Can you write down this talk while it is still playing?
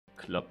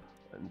club.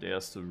 And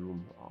there's the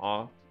room.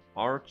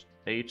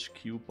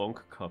 RHQ Bonk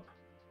Cup.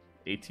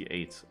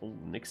 88. Oh,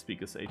 next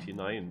week is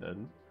 89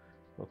 then.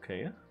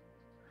 Okay.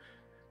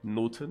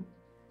 Noten.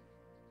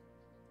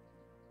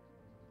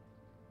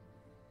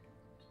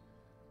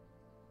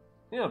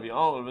 Yeah, we are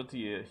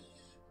already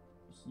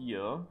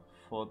here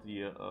for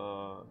the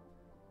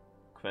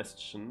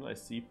question. I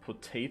see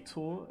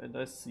potato and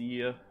I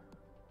see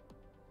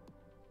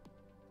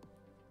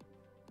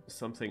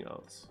something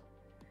else.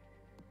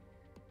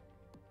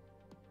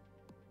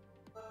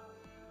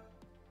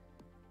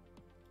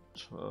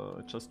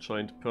 I just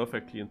joined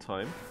perfectly in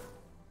time.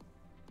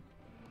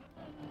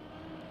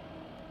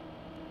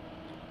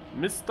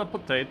 Mr.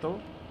 Potato,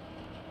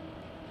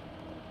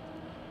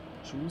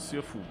 choose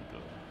your food.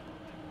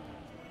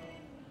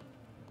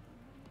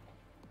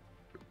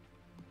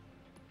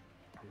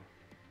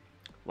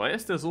 Why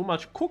is there so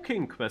much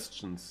cooking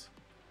questions?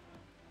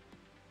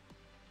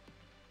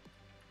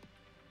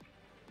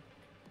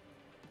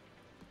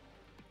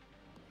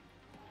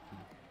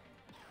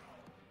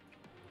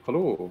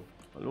 Hello.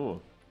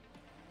 Hello.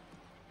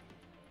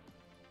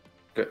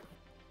 Okay.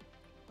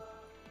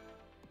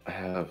 I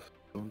have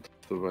don't hit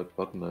the right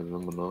button, I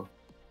remember now.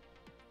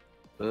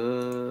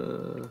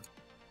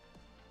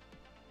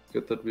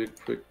 Get that real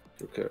quick.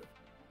 Okay.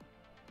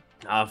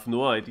 I have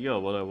no idea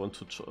what I want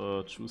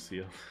to choose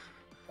here.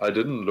 I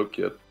didn't look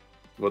yet.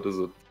 What is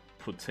it?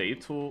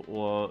 Potato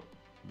or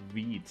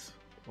wheat,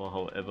 or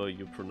however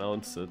you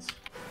pronounce it.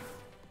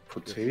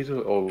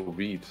 Potato or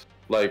wheat?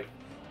 Like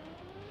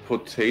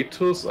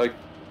potatoes? Like,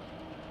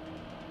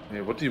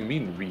 yeah, what do you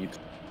mean wheat?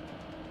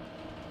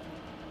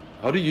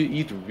 How do you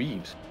eat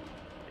wheat?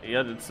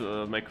 Yeah, that's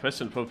my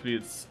question. Probably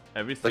it's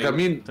everything Like, I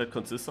mean, that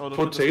consists out of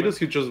potatoes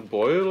it. you just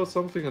boil or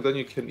something and then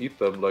you can eat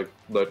them like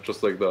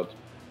just like that.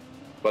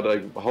 But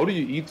like, how do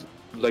you eat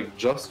like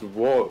just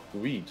raw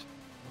wheat?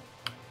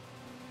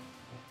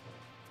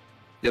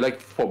 Yeah,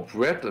 like for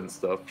bread and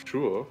stuff,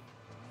 sure.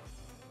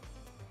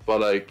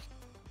 But like,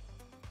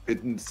 it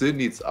still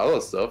needs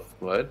other stuff,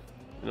 right?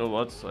 You know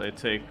what? I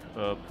take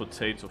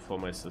potato for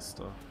my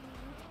sister.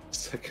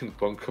 Second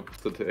Bonk Cup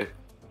of the day.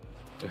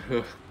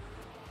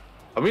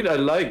 I mean, I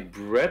like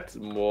bread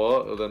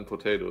more than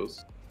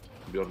potatoes,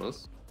 to be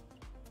honest.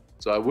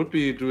 So I would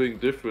be doing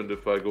different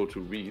if I go to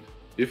wheat.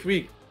 If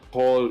we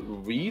call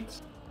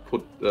wheat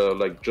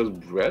like just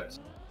bread,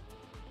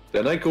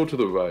 then I go to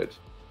the right.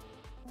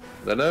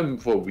 Then I'm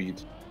for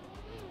wheat.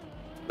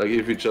 Like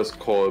if we just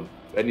call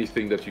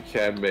anything that you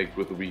can make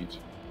with wheat,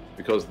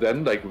 because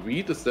then like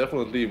wheat is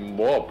definitely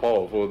more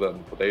powerful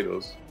than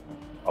potatoes.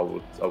 I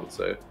would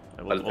say.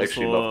 I would I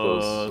actually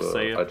love those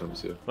say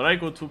items here. But I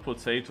go to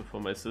potato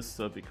for my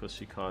sister because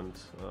she can't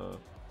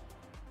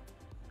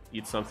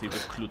eat something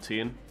with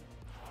gluten.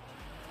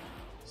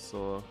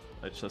 So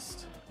I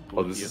just go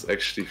Oh, this is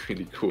actually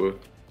really cool.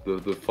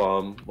 The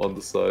farm on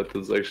the side.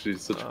 This is actually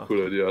such a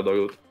cool idea. I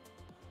love it.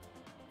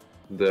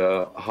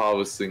 They're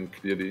harvesting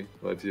clearly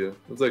right here.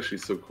 That's actually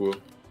so cool.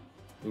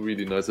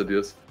 Really nice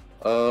ideas.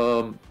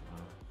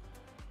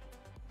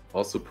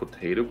 Also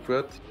potato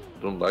bread.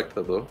 I don't like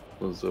that though,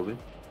 necessarily.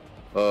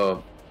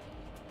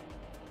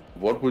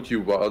 What would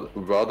you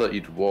rather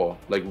eat raw?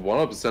 Like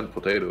 100%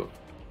 potato.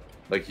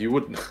 Like you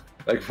would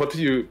like what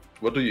do you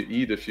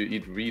eat if you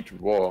eat wheat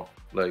raw?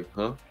 Like,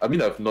 huh? I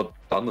mean, I've not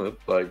done it,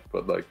 like,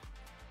 but like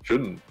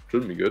shouldn't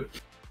be good.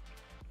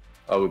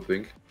 I would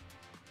think.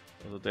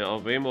 There are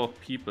way more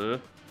people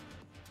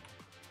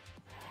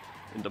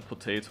in the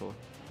potato.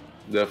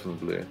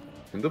 Definitely.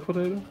 In the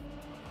potato?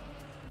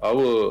 I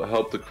will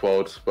help the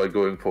crowd by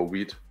going for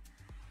wheat.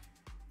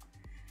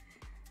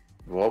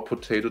 Raw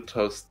potato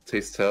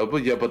tastes terrible?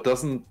 Yeah, but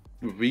doesn't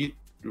wheat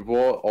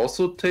raw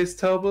also taste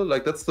terrible?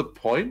 Like, that's the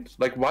point?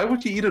 Like, why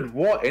would you eat it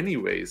raw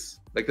anyways?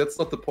 Like, that's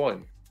not the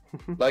point.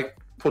 Like,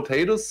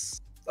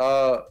 potatoes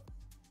are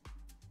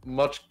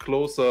much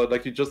closer,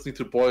 like, you just need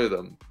to boil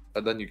them,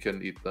 and then you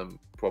can eat them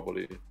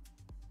properly.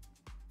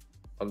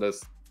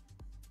 Unless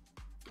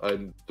I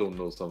don't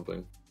know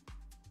something.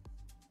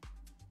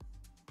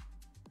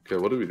 Okay,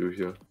 what do we do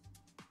here?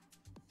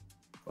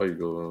 Oh, you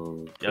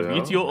go. Yeah,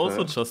 wheat you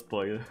also just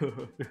boil.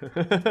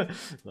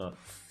 No.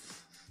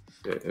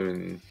 Yeah, I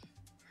mean,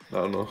 I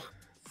don't know.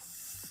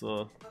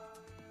 So.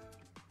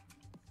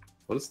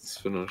 What is this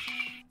finish?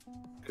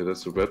 Okay,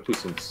 there's a red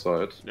piece on the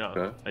side. Yeah,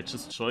 okay. I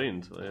just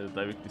joined. I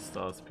directly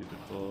starts,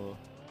 beautiful.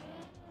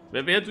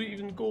 Where do you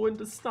even go in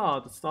the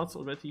start? It starts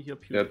already here,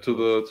 beautiful.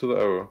 Yeah, to the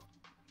arrow.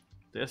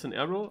 There's an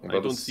arrow? I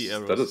don't see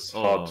arrows. That is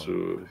hard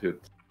to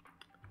hit.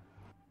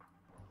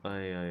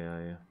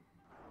 Aye.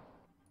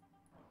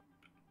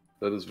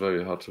 That is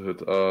very hard to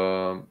hit.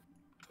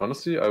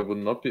 Honestly, I would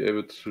not be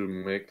able to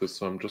make this,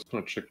 so I'm just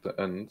gonna check the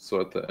end.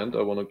 So at the end,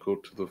 I want to go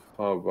to the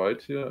far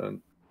right here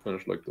and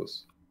finish like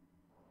this.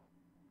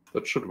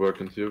 That should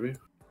work in theory.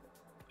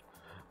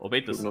 Oh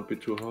wait, this should not be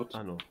too hard.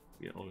 Ah no,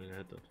 we already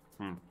had that.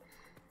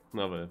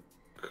 Na well.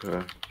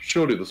 Okay,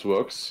 surely this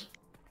works.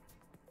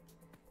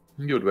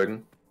 You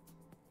dragon.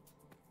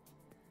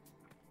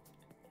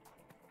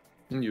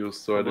 You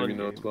started, you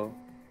know, as well.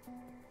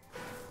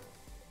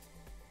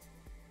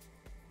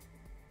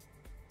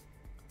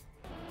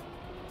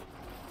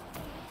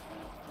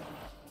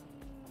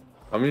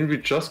 I mean, we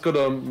just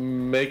gotta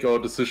make our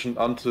decision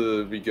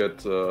until we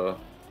get...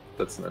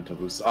 that's an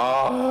anti-boost.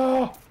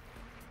 Ah!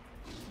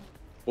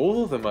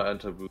 Both of them are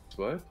anti-boost,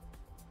 right?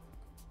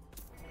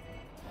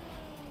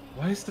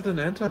 Why is it an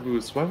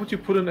anti-boost? Why would you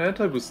put an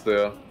anti-boost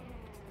there?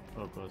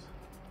 Oh god.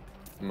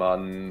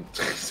 Man,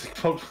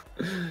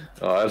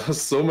 I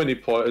lost so many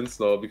points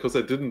now because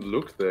I didn't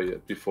look there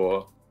yet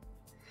before.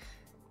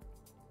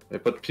 Yeah,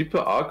 but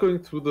people are going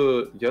through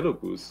the yellow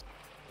boost.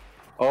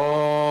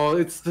 Oh,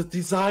 it's the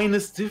design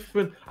is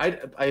different.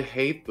 I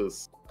hate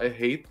this. I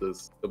hate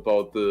this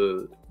about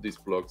these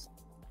blocks.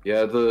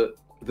 Yeah, the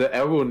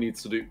arrow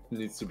needs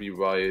to be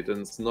right, and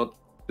it's not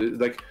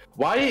like,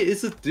 why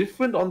is it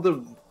different on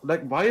the,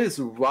 like, why is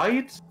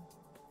right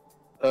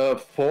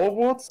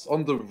forwards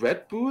on the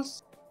red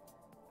boost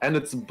and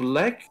it's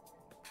black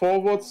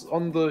forwards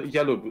on the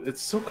yellow boost?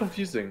 It's so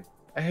confusing.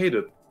 I hate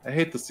it. I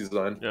hate this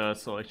design. Yeah,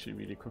 it's actually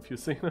really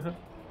confusing.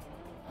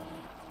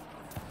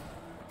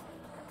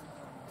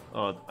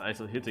 Oh,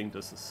 also hitting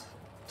this is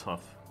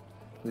tough.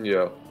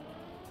 Yeah.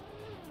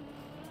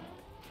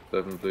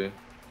 Definitely.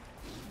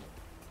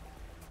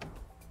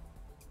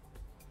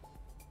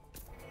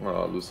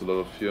 Oh, I lose a lot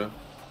of fear.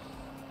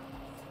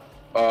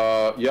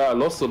 Yeah, I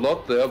lost a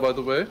lot there, by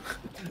the way.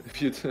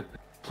 If you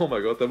oh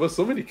my god, there were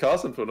so many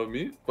cars in front of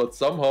me, but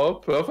somehow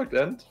perfect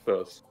end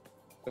first.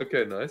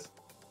 Okay, nice.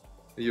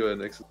 You're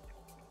an exit.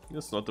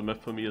 It's not the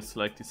map for me, it's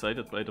like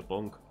decided by the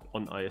bonk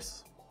on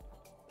ice.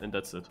 And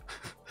that's it.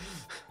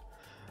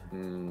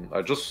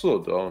 I just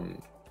slow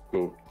down,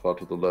 go far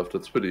to the left,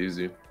 it's pretty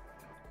easy.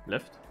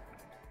 Left?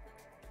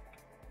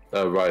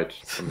 Right.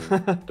 I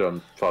mean,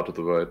 turn far to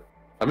the right.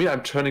 I mean,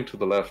 I'm turning to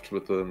the left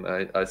with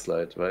an ice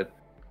slide, right?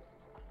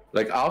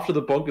 Like, after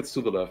the bonk, it's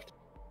to the left.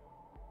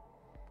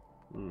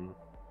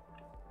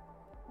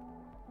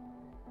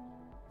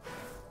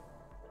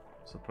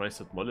 Surprised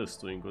that Moll is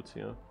doing good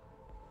here.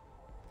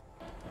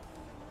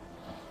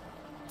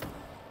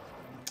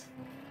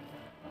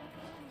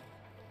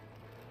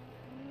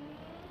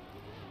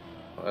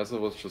 As I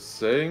was just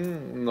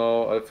saying,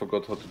 no, I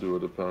forgot how to do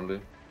it apparently.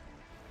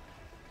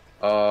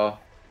 I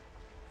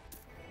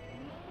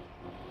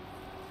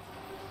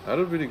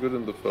did really good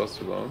in the first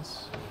 2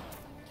 rounds.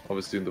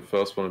 Obviously in the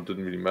first one it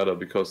didn't really matter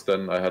because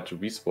then I had to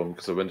respawn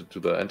because I went into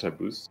the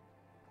anti-boost.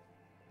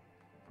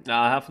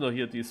 I have no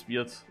here these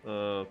weird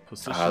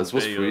positions this was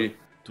where free. you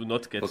do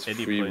not get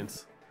any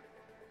points.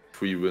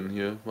 Free win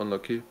here,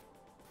 unlucky.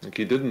 Like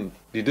he didn't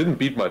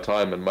beat my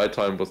time, and my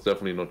time was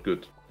definitely not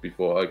good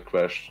before I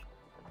crashed.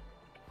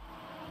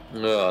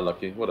 Yeah,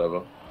 unlucky,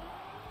 whatever.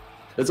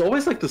 It's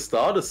always like the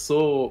start is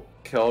so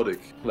chaotic.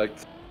 Like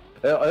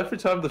every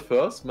time the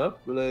first map,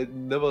 but I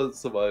never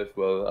survive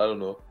well. I don't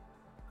know.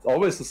 It's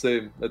always the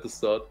same at the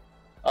start.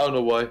 I don't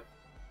know why.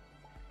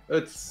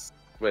 It's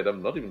wait,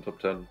 I'm not even top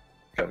 10.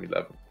 I'm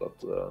 11, but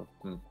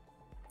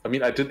I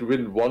mean, I did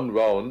win 1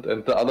 round,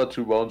 and the other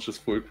 2 rounds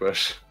just full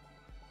crash.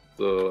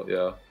 So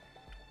yeah.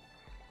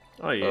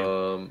 Oh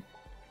yeah.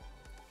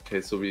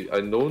 Okay, so I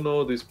know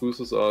now these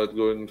boosters are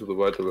going into the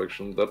right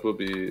direction. That will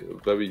be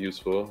very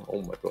useful.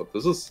 Oh my god,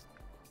 this is,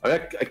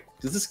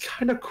 this is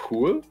kind of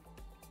cool.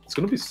 It's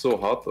gonna be so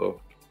hard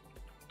though.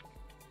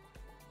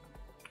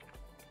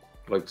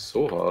 Like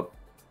so hard.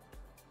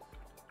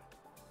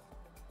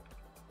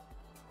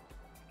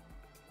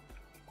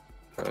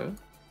 Okay.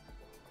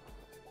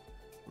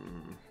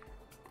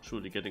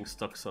 Surely getting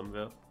stuck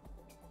somewhere.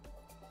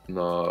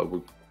 Nah,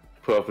 we'll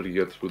perfectly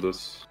get through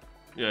this.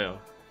 Yeah.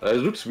 It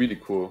looks really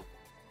cool.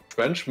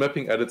 Trench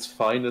mapping at its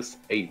finest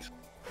 8.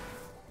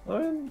 I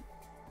mean,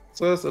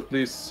 there's at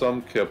least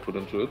some care put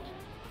into it.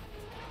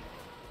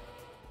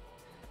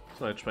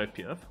 So I try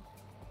PF.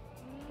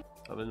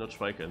 I will not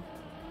try again.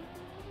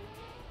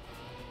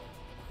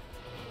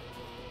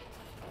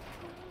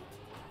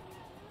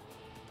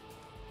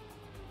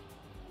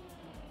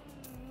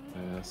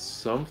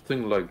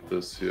 Something like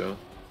this here.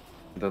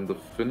 Then the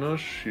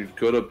finish, you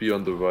gotta be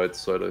on the right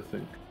side, I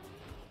think.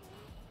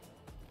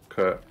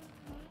 Okay.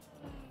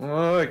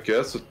 I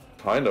guess it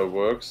kinda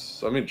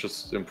works. I mean,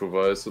 just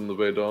improvise on the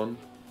way down.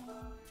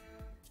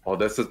 Oh,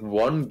 there's that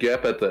one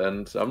gap at the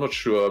end. I'm not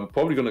sure. I'm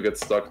probably gonna get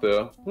stuck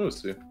there. We'll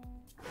see.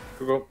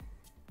 Go.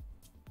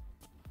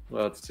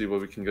 Let's see what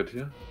we can get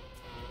here.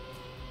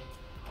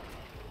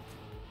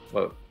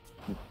 Well,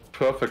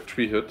 perfect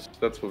tree hit.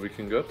 That's what we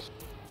can get.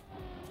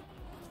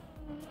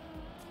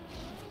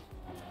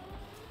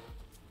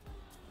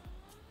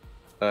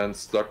 And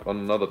stuck on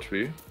another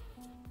tree.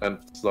 And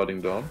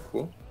sliding down.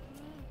 Cool.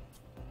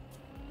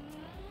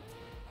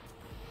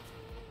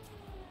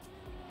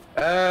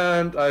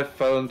 And I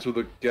fell into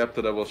the gap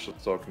that I was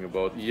just talking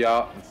about.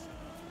 Yeah.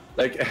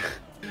 Like,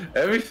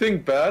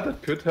 everything bad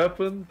that could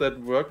happen, that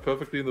worked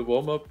perfectly in the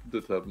warm-up,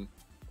 did happen.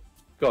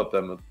 God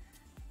damn it.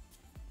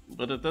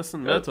 But it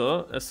doesn't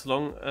matter as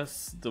long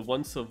as the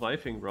one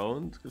surviving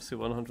round gives you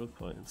 100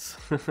 points.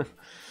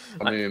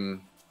 I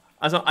mean...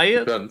 Also I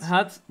depends.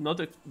 had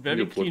not a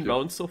very clean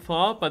round so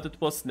far, but it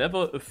was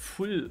never a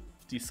full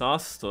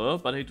disaster,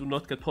 but I do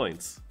not get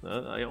points.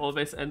 I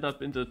always end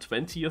up in the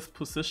 20th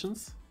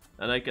positions,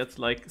 and I get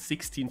like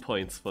 16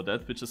 points for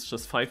that, which is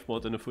just 5 more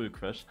than a full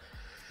crash.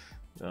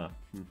 Yeah,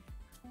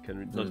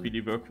 can not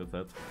really work with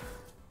that.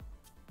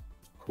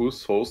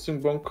 Who's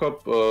hosting Bonk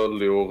Cup?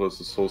 Leoris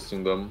is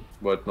hosting them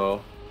right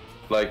now.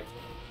 Like,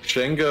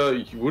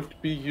 Schenker would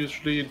be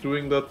usually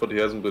doing that, but he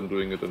hasn't been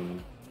doing it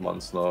in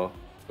months now,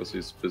 because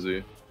he's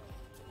busy.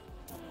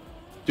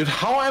 Dude,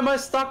 how am I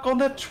stuck on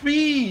that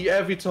tree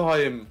every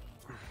time?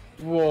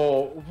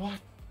 Whoa, what?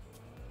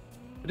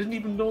 I didn't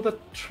even know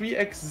that tree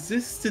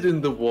existed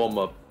in the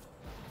warm-up.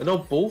 And now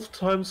both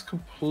times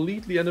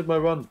completely ended my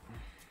run.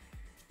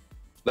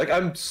 Like,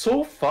 I'm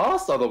so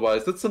fast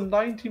otherwise. That's a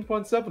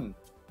 19.7.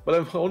 But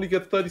I only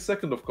get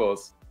 32nd, of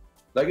course.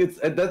 Like,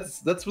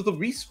 that's with a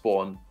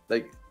respawn.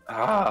 Like,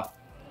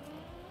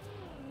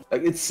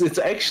 Like, it's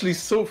actually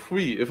so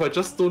free. If I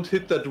just don't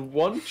hit that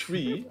one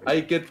tree, I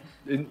get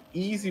an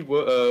easy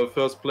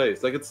first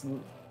place. Like,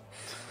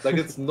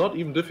 it's not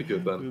even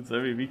difficult then. It's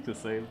every week the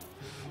same.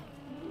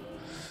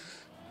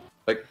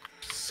 Like,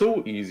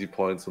 so easy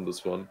points on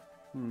this one.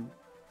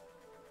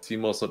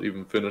 Seymour's not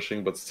even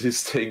finishing, but still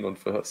staying on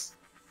first.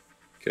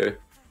 Okay.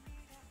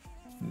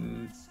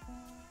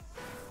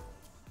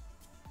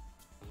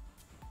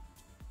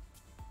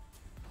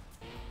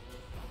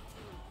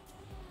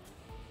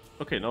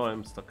 Okay, now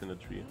I'm stuck in a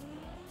tree.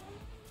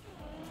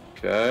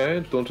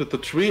 Okay, don't hit the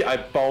tree. I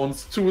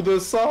bounce to the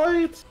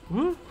side.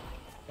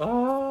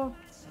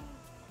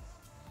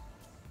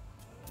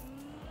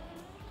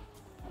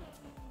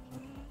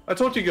 I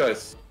told you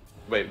guys.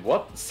 Wait,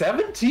 what?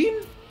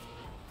 17?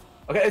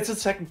 Okay, it's in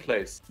second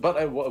place.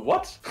 But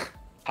what?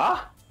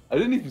 Huh? I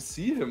didn't even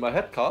see him. I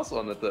had cars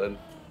on at the end.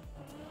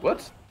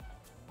 What?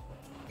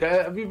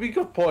 Okay, we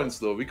got points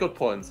though. We got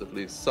points at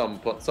least. Some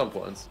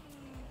points.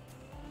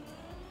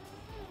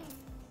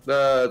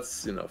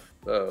 That's enough.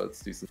 That's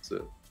decent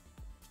still.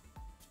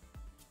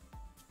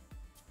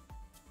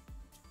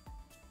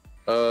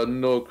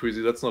 No,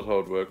 Crazy, that's not how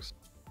it works.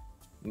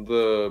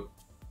 The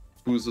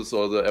boosters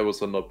or the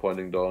arrows are not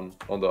pointing down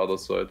on the other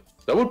side.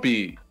 That would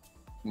be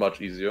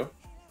much easier.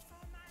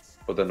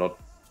 But they're not.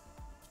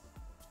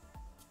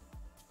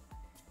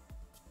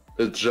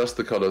 It's just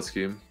the color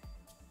scheme.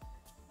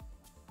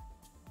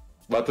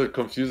 But the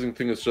confusing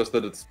thing is just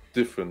that it's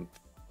different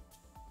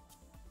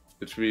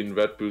between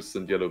red boosts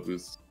and yellow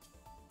boosts.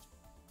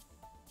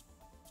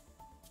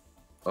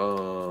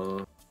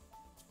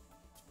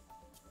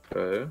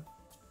 Okay.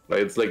 Like,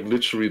 it's like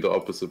literally the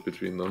opposite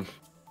between them.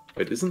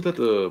 Wait, isn't that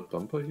a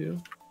bumper here?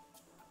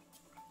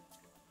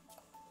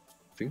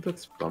 I think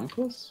that's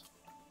bumpers?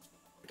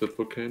 That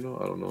volcano?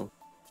 I don't know.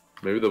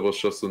 Maybe that was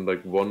just in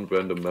like one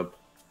random map.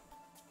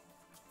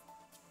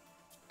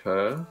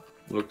 Okay.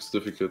 Looks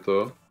difficult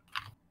though.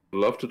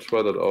 Love to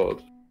try that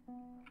out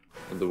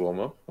in the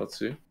warm-up. Let's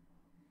see.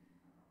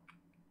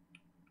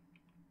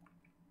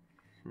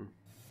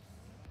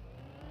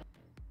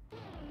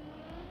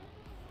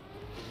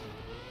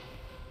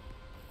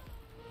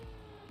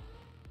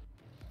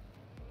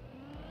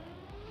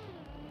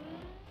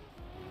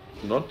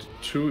 Not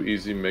too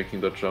easy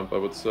making that jump, I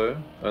would say,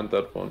 and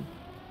that one.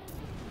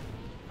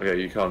 Okay,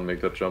 you can't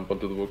make that jump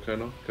onto the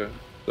volcano. Okay,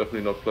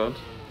 definitely not planned.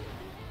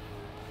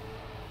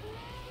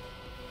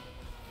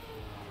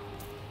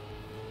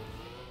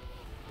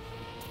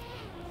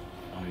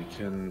 Oh, you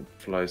can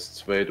fly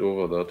straight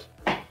over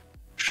that.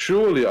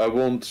 Surely I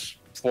won't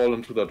fall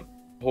into that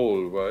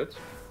hole, right?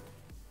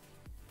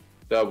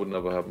 That would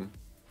never happen.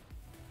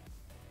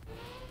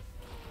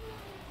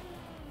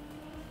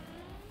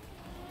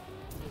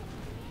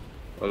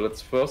 Well,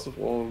 let's first of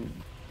all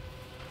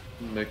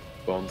make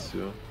bounce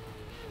here.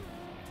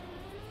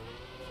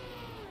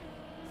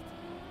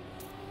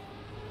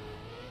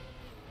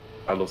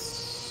 I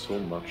lost so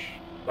much.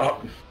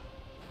 Oh.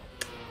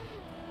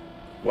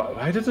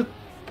 Why did it?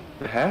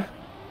 Huh?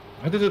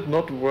 Why did it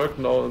not work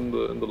now in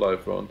the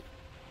live round?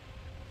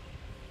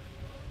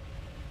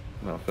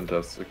 No,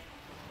 fantastic.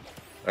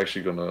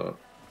 Actually gonna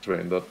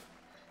train that.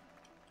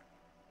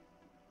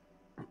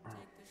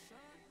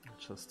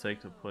 Just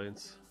take the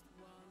points.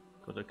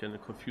 Got again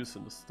confused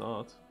in the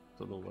start.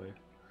 Don't know why.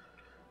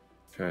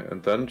 Okay,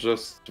 and then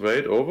just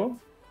straight over.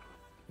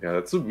 Yeah,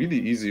 that's a really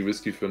easy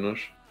whiskey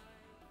finish.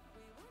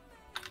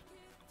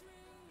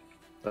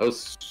 That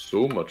was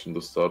so much in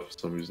the start for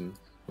some reason.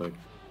 Like,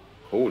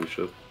 holy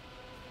shit.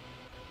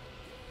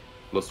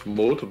 Lost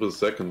multiple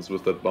seconds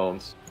with that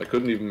bounce. I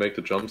couldn't even make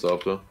the jumps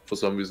after, for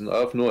some reason. I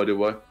have no idea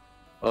why.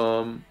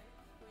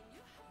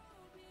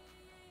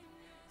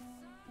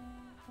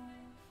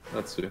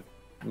 Let's see.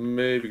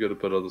 Maybe get a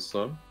better this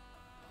time.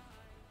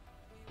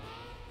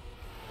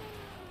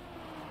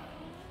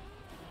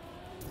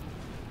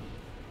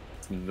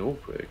 No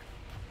break.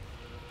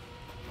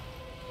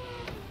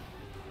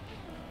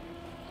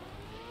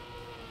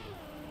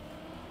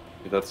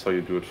 That's how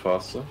you do it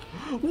faster.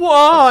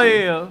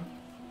 Why?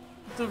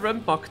 The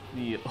ramp bugged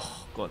me.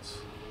 Oh god.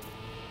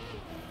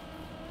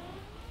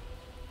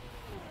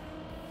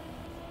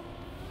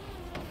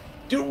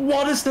 Dude,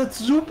 what is that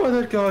zoop by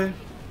that guy?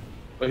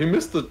 He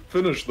missed the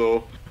finish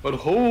though, but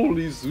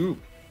holy zoop.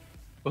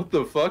 What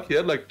the fuck? He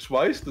had like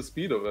twice the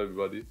speed of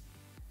everybody.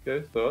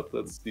 Okay, third,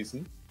 that's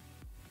decent.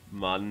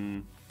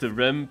 Man, the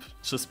ramp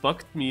just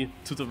bugged me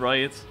to the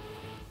right,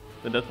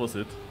 and that was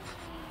it.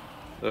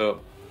 Yeah.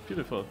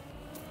 Beautiful.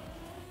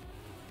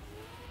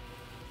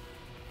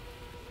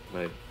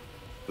 Mate,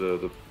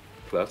 the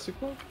plastic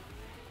one?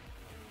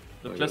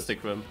 The I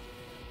plastic ramp.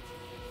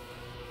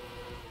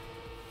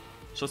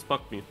 Just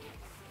bugged me.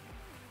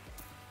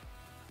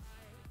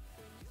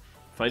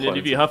 Finally,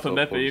 Points we of have a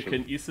map where you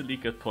self-publishing. can easily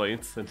get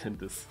points, and then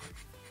this.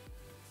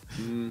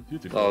 I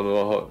Beautiful. don't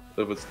know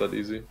if it's that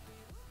easy.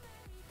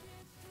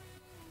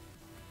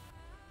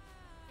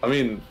 I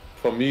mean,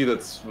 for me,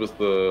 that's with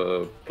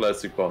the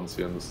plastic bombs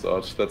here in the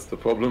start. That's the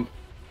problem.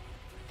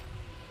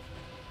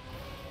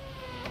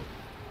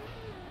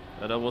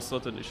 That was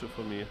not an issue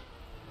for me.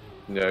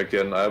 Yeah,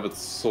 again, I have it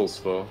so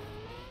slow.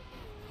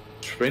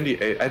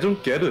 28. I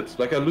don't get it.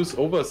 Like, I lose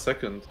over a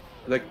second.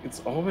 Like,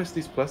 it's always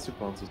these plastic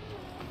bounces.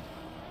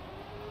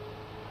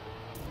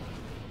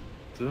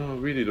 I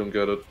really don't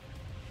get it.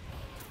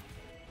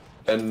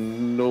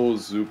 And no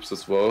zoops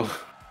as well.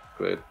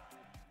 Great.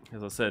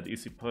 As I said,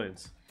 easy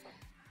points.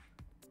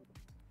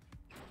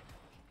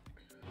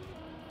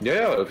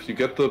 Yeah, if you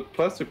get the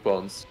plastic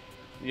bounce.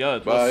 Yeah,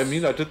 it But was. I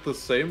mean, I did the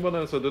same one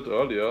as I did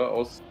earlier.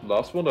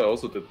 Last one I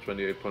also did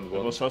 28.1. It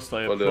was just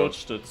I Well, yeah.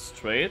 approached it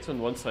straight,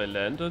 and once I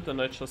landed, then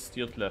I just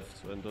steered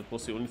left, and that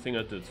was the only thing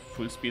I did.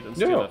 Full speed and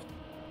steer left.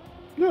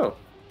 Yeah.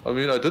 I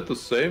mean, I did the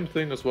same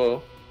thing as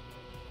well.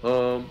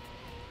 How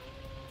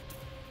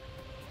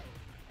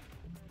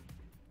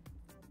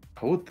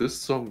would this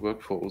song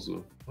work for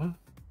Ozu? What?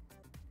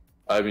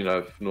 I mean, I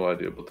have no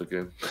idea about the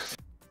game.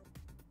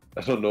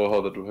 I don't know how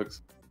that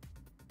works.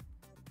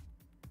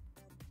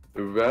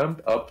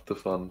 Ramp Up the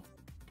Fun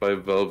by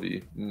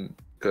Valve.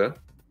 Okay.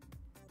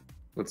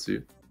 Let's see.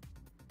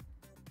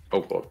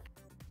 Oh god.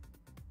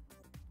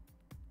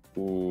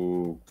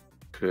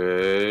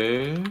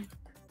 Okay.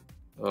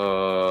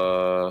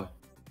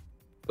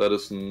 That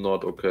is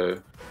not okay.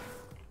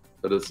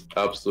 That is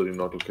absolutely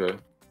not okay.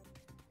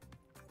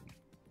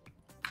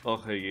 Ach,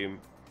 herrje.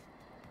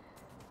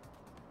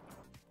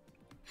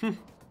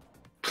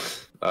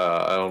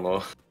 I don't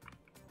know.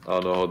 I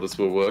don't know how this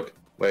will work.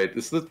 Wait,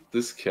 is it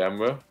this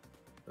camera?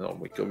 Oh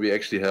my god, we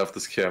actually have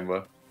this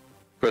camera.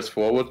 Press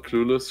forward,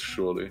 clueless,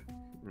 surely.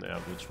 Yeah,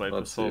 we'll try to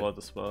Let's see. forward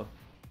as well.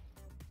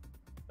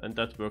 And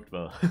that worked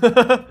well.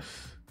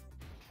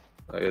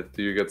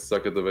 Do you get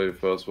stuck at the very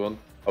first one?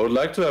 I would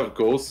like to have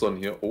ghosts on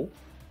here. Oh,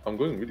 I'm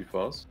going really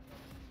fast.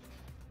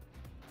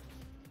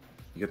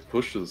 You get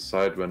pushed to the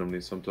side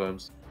randomly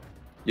sometimes.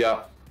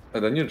 Yeah,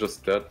 and then you're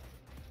just dead.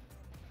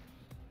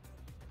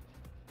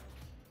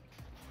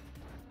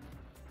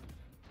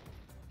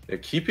 Yeah,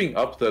 keeping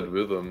up that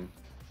rhythm,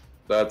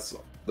 that's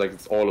like,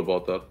 it's all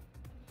about that.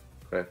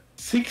 Okay.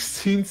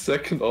 16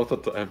 second auto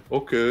time.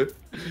 Okay,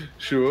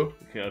 sure.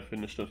 Okay, I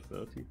finished at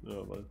 30.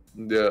 Oh, well.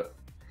 Yeah,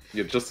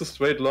 yeah, just a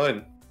straight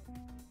line.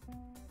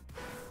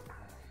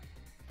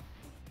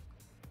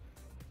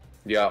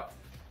 Yeah.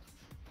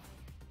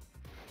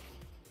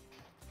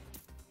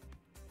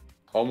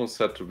 Almost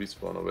had to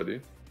respawn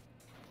already.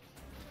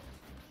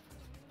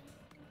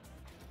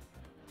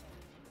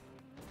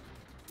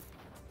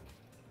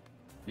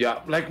 Yeah,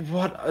 like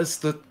what is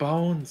that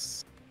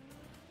bounce?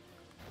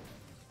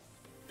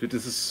 Dude,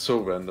 this is so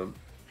random.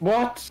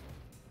 What?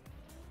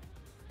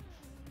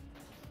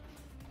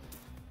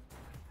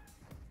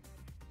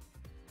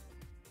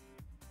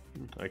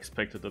 I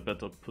expected a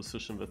better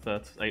position with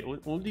that. I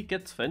only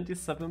get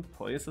 27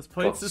 points. This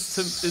point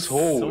system is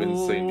so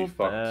insanely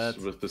bad.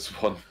 fucked with this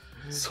one.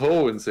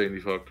 So insanely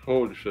fucked.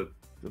 Holy shit.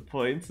 The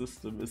point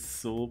system is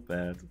so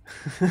bad.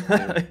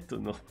 I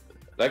don't know.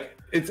 Like,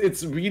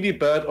 it's really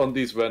bad on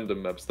these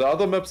random maps. The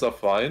other maps are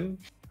fine,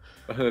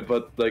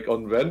 but like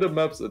on random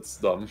maps, it's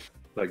dumb.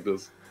 Like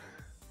this.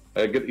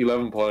 I get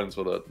 11 points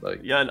for that.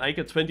 Like, Yeah, and I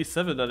get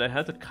 27, and I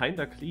had it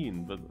kinda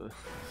clean, but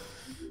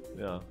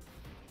yeah.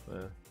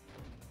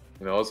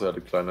 I also had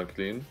a kleiner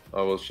clean.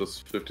 I was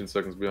just 15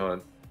 seconds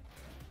behind.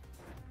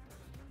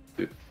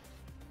 Dude.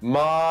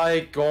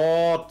 My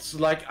god,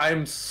 like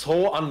I'm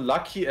so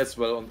unlucky as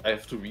well, and I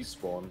have to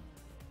respawn.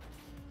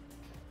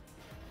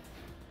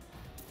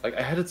 Like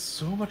I had it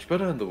so much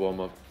better in the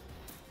warm-up.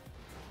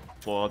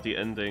 For the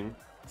ending,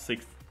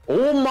 6th.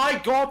 Oh my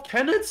god,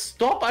 can it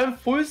stop? I'm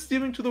full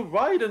steering to the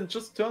right and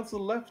just turns to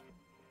the left.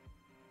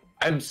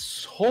 I'm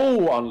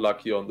so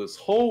unlucky on this.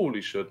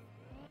 Holy shit.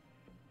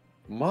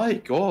 My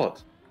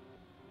god.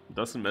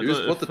 Doesn't matter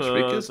Here's what if, the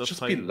trick is, the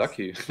just be finals-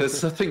 lucky.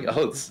 There's nothing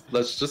else.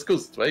 Let's just go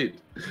straight.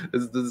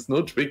 There's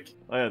no trick.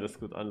 Oh yeah, that's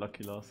good.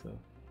 Unlucky Lars, yeah.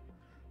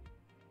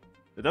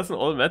 It doesn't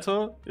all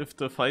matter if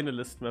the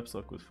finalist maps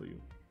are good for you.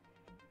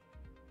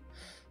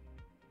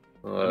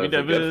 I mean,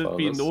 there will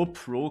be no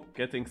pro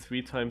getting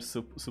 3 times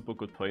super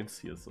good points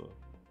here, so...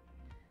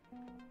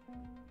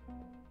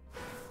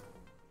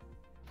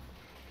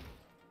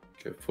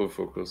 Okay, full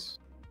focus.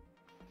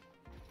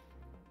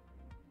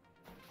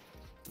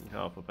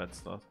 Yeah, for bad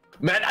start.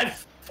 Man,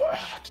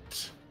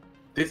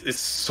 this is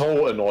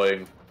so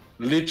annoying.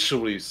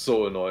 Literally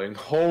so annoying.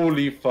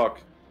 Holy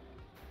fuck.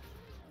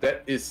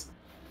 That is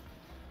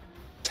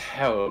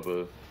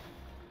terrible.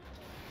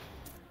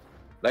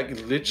 Like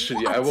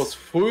literally, What? I was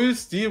full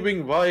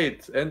steering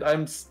right and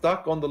I'm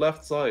stuck on the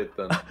left side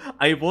then.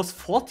 I was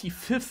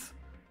 45th,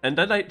 and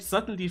then I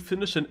suddenly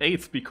finished in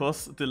 8th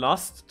because the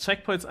last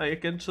checkpoints I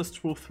again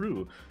just drove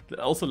through.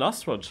 Also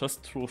last one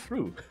just drove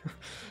through.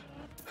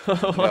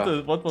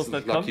 What was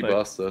that lucky comeback?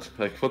 bastard.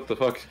 Like what the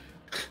fuck?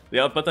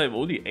 Yeah, but I'm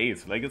only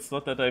 8th. Like it's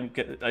not that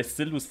I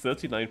still lose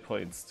 39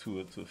 points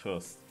to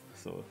first.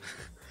 So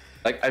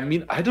Like I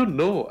mean, I don't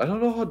know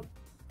how.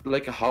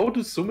 Like how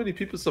do so many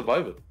people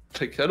survive it?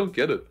 Like I don't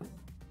get it.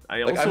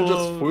 I Like also I'm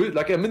just full.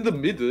 Like I'm in the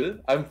middle.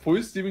 I'm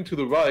full steering to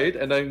the right,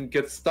 and I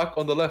get stuck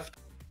on the left.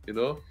 You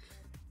know,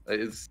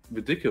 it's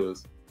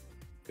ridiculous.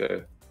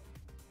 Okay.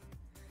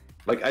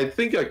 Like I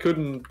think I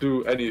couldn't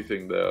do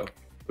anything there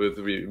with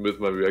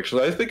my reaction.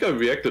 I think I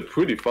reacted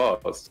pretty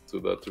fast to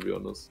that, to be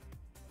honest.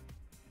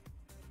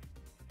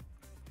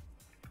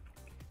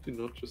 Did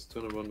not just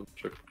turn around and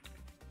check.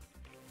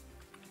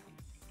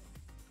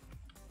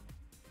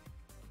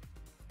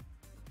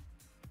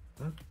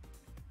 Huh?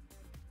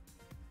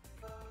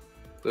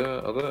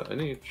 Are there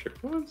any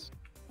checkpoints?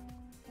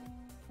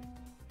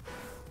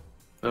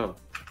 Oh.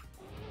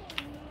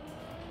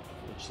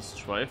 let's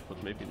just drive,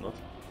 but maybe not.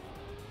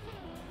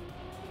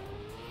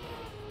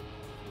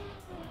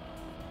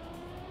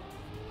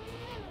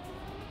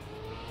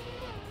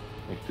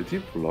 Like, did he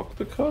block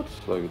the cut?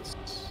 Like, it's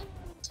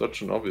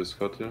such an obvious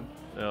cut here.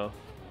 Yeah.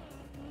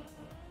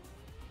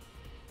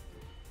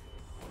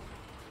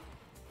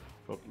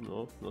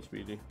 No, not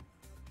really.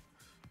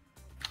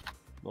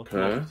 Not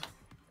Okay. blocked.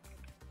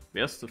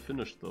 Where's the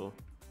finish though?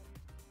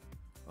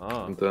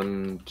 Ah, And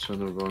then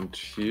turn around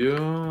here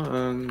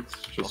and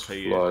just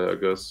Okay. fly, I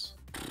guess.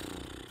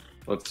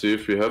 Let's see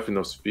if we have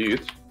enough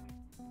speed.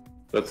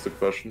 That's the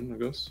question, I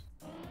guess.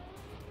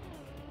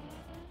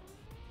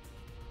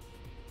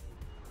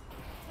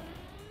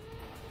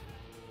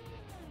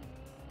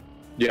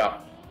 Yeah,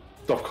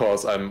 of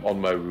course I'm on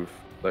my roof.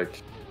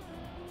 Like,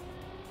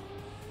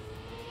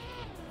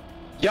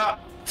 yeah,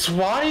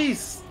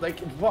 twice. Like,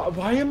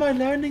 why am I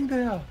landing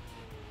there?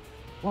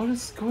 What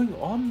is going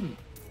on?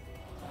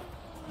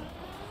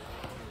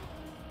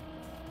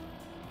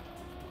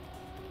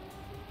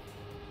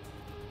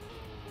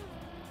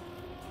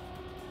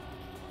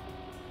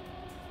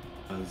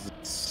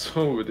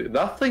 So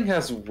nothing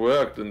has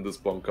worked in this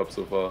Bonk Cup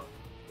so far.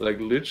 Like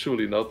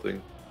literally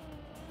nothing.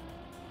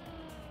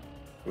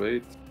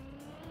 Wait.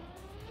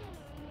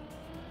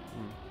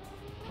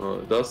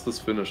 Does this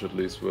finish at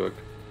least work?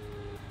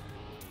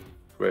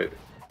 Great.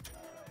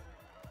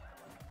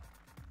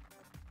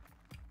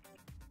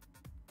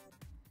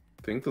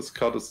 I think this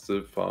cut is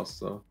still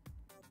faster.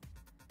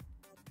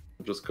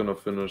 I'm just gonna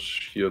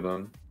finish here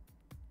then.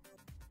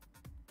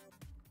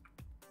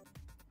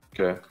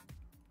 Okay.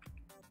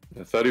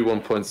 Yeah,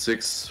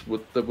 31.6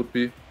 would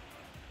be.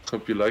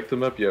 Hope you like the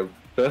map. Yeah,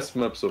 best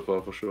map so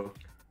far for sure.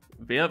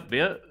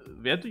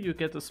 where do you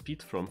get the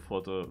speed from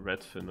for the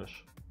red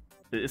finish?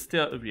 Is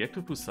there a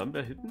reactor boost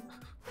somewhere hidden?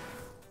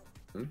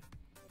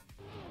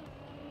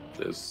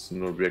 There's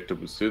no reactor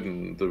boost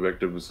hidden. The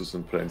reactor boost is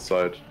in plain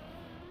sight.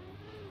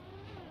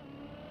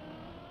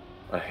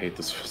 I hate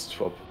this first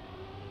drop.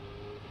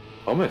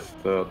 How am I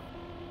third?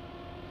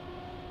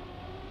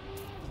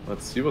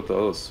 Let's see what the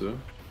others do.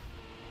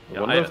 I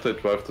wonder if they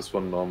drive this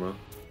one normal.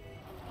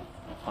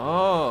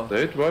 Oh,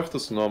 They drive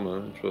this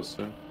normal,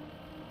 interesting.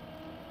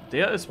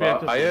 there is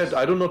reactor boost.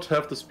 I do not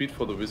have the speed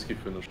for the whiskey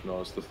finish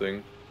now, is the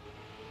thing.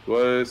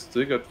 Do I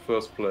still get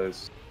first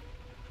place?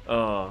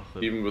 Ah,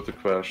 Even with the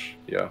crash?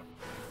 Yeah.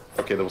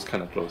 Okay, that was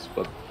kind of close,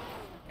 but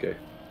okay.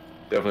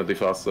 Definitely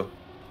faster.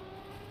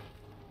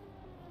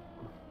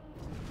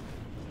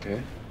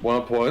 Okay.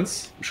 100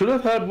 points. Should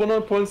have had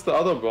 100 points the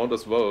other round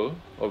as well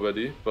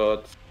already,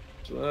 but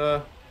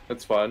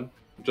it's fine.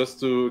 Just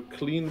to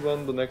clean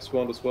run the next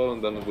round as well,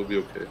 and then it will be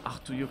okay. ach,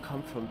 do you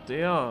come from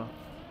there?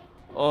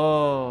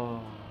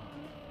 Oh.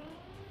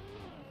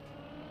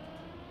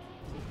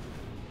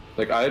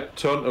 Like, I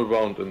turn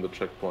around in the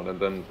checkpoint and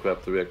then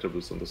grab the reactor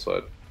boost on the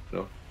side, you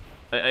know?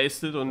 I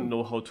still don't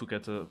know how to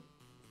get a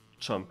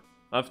jump.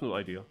 I have no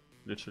idea,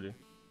 literally.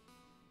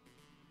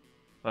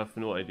 I have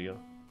no idea.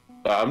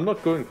 I'm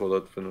not going for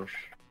that finish.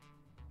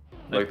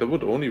 Like, that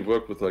would only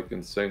work with, like,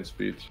 insane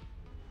speed.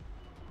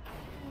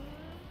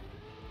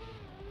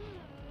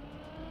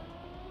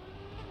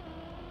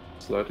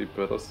 Slightly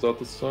better start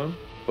this time,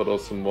 but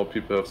also more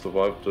people have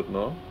survived it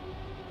now.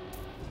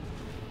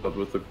 But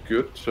with a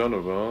good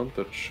turnaround,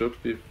 that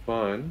should be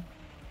fine.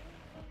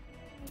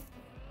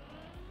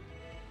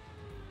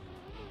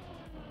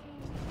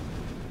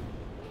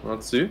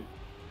 Let's see.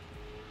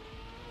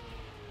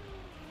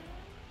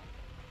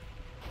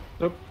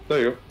 Yep, there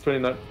you go,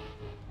 29.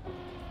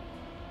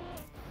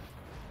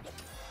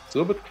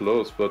 Still a bit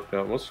close, but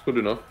yeah, was good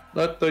enough.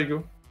 There you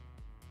go.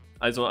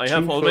 Also, I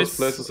have always first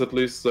places at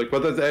least, like,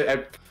 but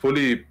I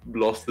fully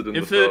lost it in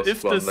the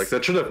first one. Like,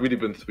 that should have really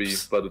been 3,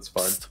 but it's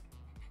fine.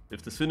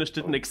 If this finish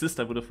didn't exist,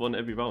 I would have won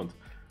every round.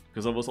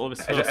 Because I was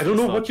always first. I don't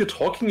know what you're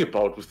talking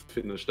about with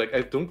finish. Like,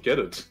 I don't get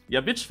it. Yeah,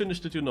 which finish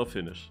did you not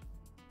finish?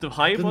 The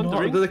high one, the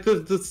ring?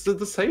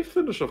 The safe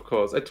finish, of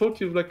course. I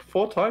told you like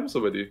 4 times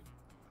already.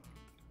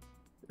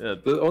 Yeah.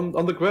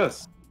 On the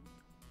grass.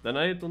 Then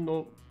I don't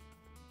know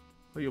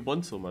why you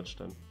won so much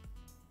then.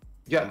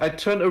 Yeah, I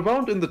turn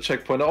around in the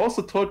checkpoint. I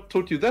also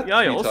told you that. Yeah,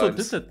 I 3 also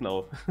times. did that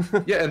now.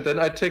 Yeah, and then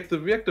I take the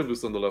reactor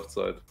boost on the left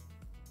side.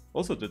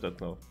 Also did that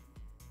now.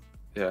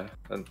 Yeah,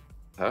 and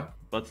huh?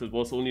 But it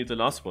was only the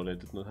last one. I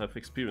did not have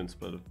experience,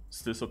 but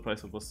still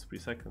surprised it was 3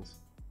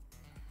 seconds.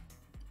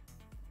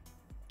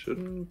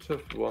 Shouldn't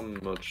have won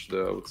much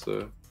there, I would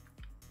say.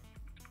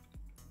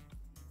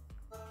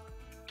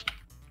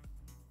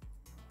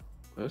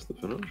 Where's the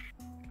finish?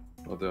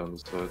 Oh, they're on the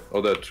side.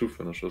 Oh, there are 2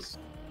 finishes.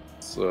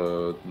 It's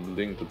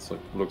linked, it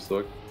looks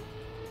like.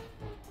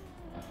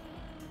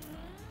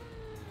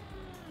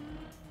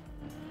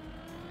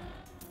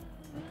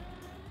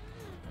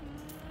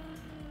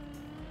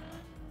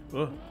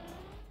 Oh.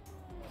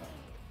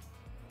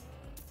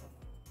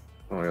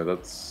 Oh yeah,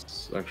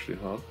 that's actually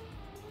hard.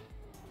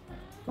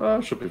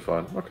 Should be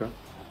fine, okay.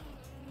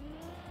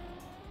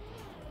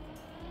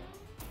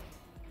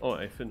 Oh,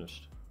 I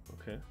finished.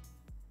 Okay.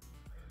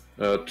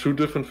 2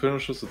 different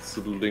finishes, it's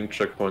the linked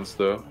checkpoints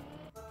there.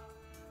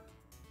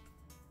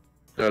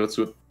 Yeah, let's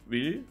do it.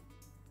 Really?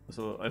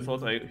 So I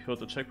thought I heard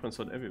the checkpoints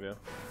on everywhere.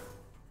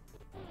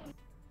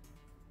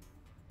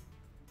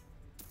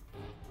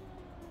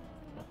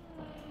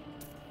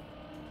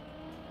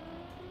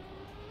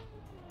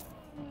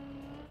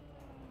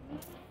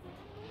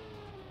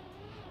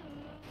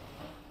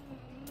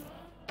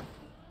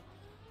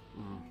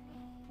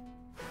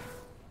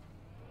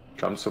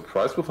 I'm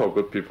surprised with how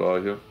good people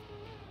are here.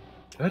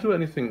 Did I do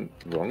anything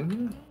wrong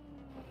here?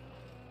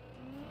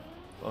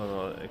 Oh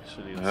no,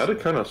 actually I had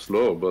it kind of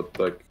slow, but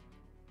like,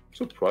 I'm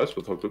surprised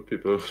with how good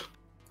people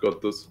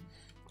got this.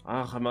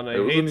 Ah, man, It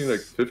was only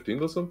like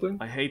 15 or something?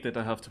 I hate that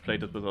I have to play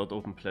that without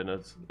Open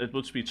Planet. It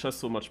would be just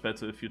so much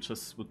better if you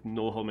just would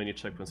know how many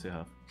checkpoints you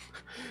have.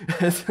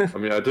 I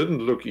mean, I didn't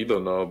look either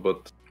now,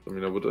 but I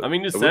mean, I would. I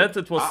mean, you said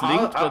it was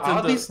linked, but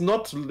are these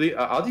not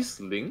are these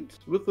linked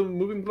with the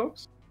moving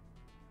blocks?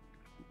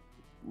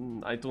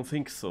 I don't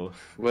think so.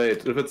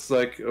 Wait, if it's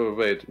like,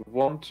 wait,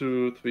 1,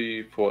 2,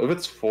 3, 4. If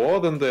it's 4,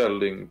 then they are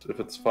linked.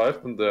 If it's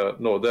 5, then they're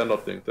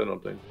not linked. They're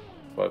not linked.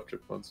 5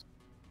 checkpoints.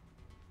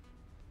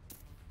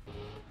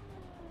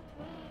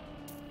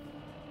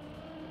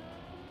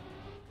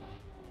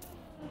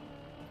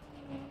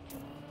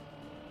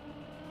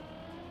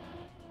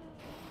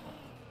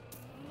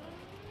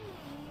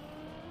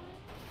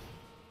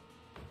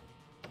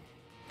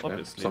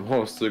 Obviously. Yeah,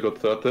 somehow I still got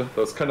 3rd there. That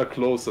was kind of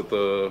close at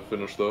the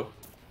finish though.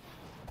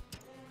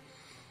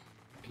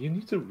 You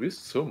need to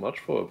risk so much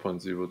for a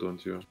 0.0,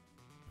 don't you?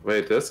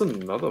 Wait, there's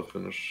another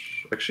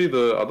finish. Actually,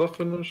 the other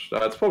finish,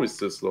 it's probably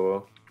still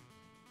slower.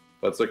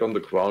 But it's like on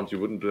the ground, you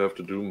wouldn't have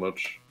to do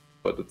much.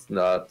 But it's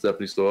it's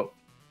definitely slower.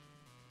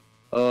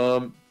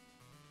 I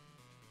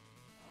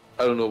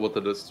don't know what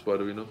that is. Why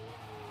do we know?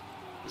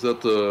 Is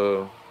that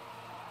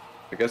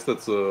I guess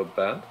that's a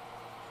band.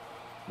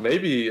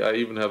 Maybe I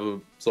even have a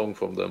song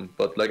from them,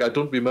 but like I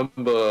don't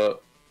remember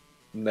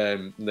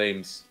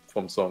names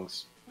from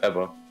songs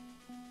ever.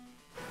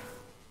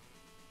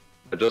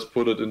 I just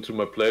put it into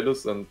my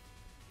playlist and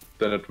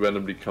then it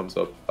randomly comes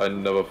up. I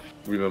never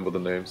remember the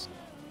names.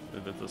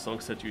 With the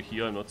songs that you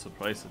hear, I'm not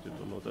surprised that you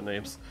don't know the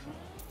names.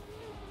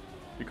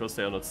 Because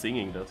they are not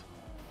singing that.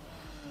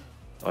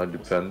 It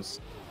depends.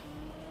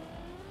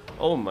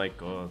 Oh my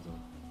god.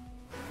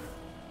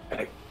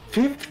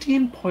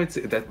 15 points.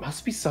 That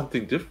must be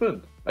something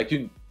different. Like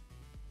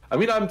I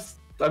mean, I'm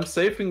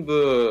saving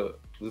the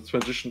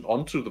transition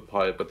onto the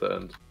pipe at the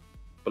end,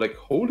 but like,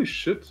 holy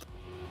shit!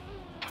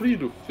 How do you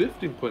do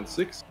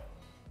 15.6?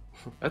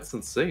 That's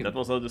insane. That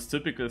was all this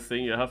typical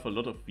thing. You have a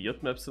lot of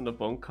weird maps in the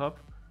Bonk Cup,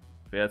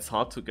 where it's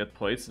hard to get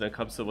points, and then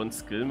comes the one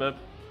skill map,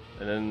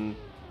 and then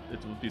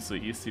it would be so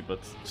easy, but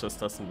it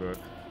just doesn't work.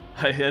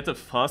 I had a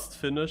fast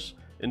finish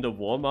in the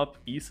warm-up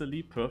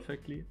easily,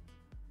 perfectly,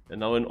 and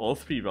now in all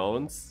 3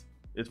 rounds,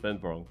 it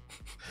went wrong.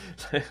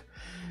 It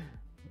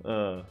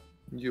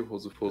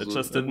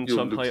just didn't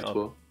jump high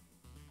up.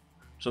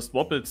 Just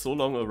wobbled so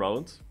long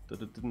around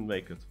that it didn't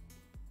make it.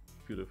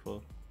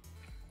 Beautiful.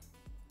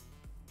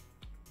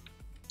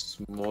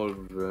 Small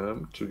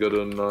ramp to get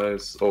a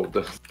nice... Oh,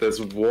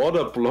 there's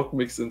water block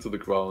mixed into the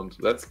ground.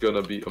 That's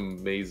gonna be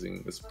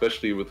amazing,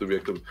 especially with the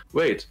reactor.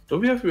 Wait,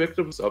 don't we have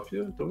reactors up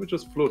here? Don't we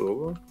just float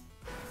over?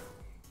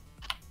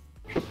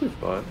 Should be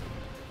fine.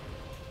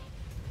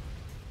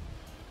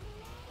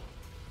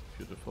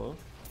 Beautiful.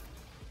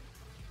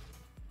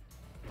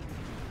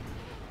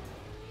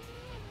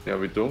 Yeah,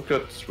 we don't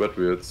get red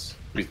weirds.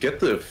 We get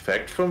the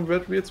effect from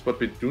red weirds, but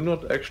we do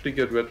not actually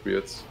get red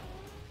weirds.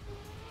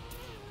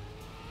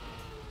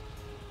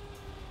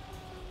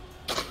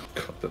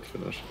 Cut that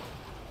finish.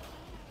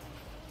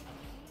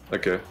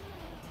 Okay.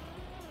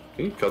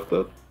 Can you cut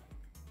that?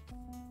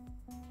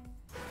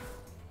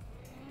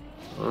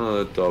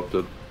 I doubt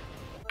it.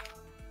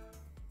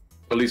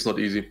 At least not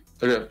easy.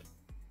 Okay.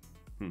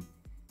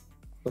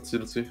 Let's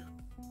see.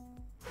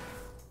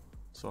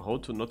 So how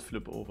to not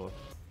flip over?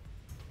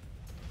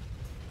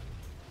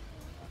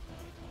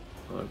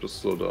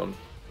 Just slow down.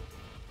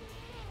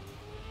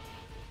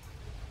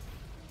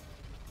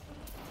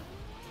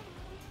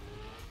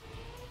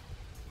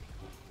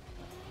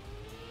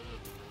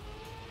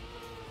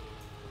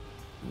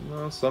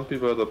 Some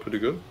people are pretty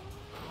good.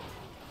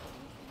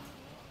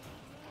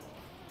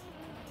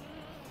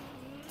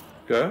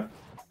 Okay.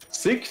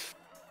 6th?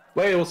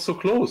 Wait, it was so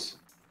close.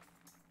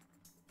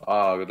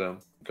 Ah, goddamn.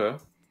 Okay.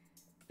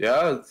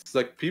 Yeah, it's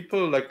like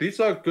people, like these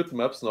are good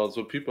maps now,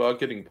 so people are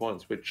getting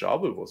points. Wait,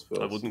 Jabal was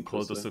first. I wouldn't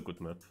call this a good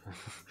map.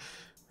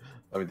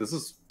 I mean, this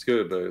is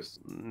skill based.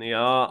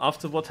 Yeah,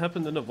 after what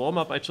happened in the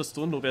warm-up, I just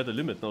don't know where the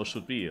limit now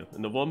should be.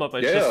 In the warm-up,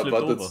 I just flipped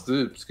over. Yeah, but it's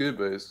still skill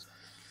based.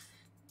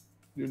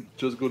 You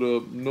just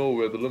gotta know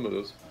where the limit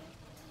is.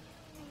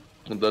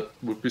 And that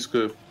would be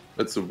skill.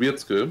 It's a weird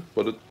skill,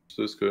 but it's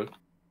still skill.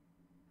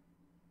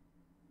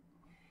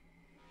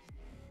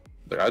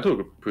 Like, I took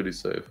it pretty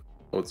safe,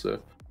 I would say.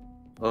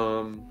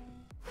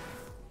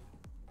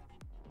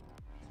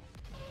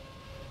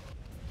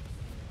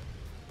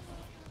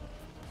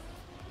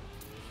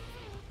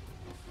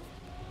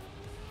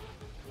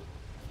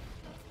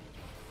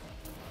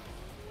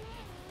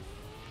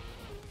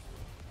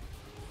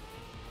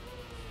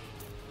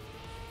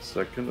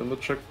 Second in the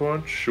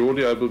checkpoint.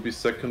 Surely I will be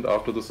second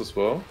after this as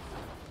well.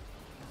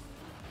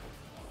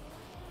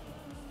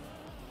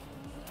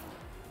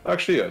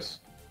 Actually, yes.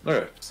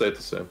 Okay, stayed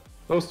the same.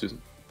 That was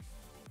decent.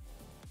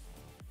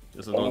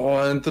 Oh,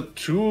 and the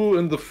 2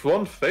 in the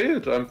front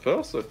failed. I'm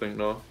first, I think,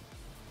 now.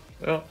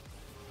 Yeah.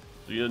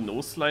 Do you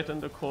no slide in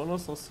the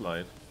corners or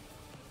slide?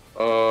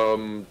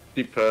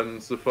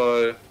 Depends.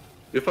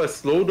 If I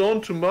slow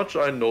down too much,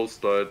 I no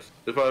slide.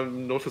 If I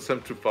notice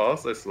I'm too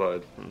fast, I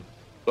slide.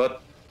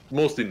 But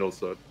mostly no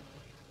slide.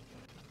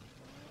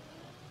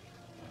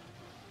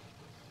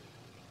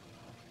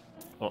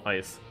 Oh,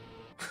 ice.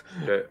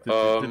 Okay.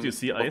 Did you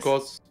see ice? Of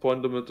course,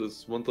 point limit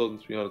is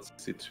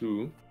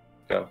 1362.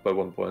 Yeah, by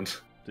 1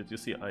 point. Did you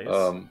see ice?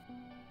 I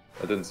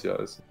didn't see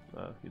ice.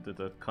 You did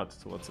a cut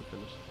towards the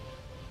finish.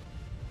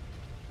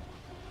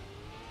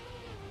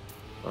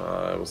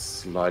 I was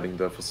sliding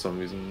there for some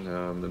reason.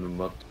 I'm in the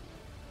mud.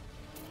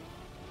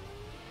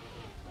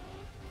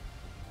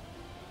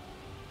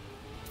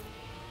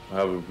 I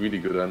have a really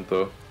good end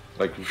though.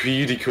 Like,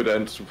 really good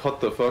end. What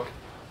the fuck?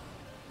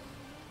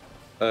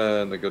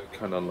 And I got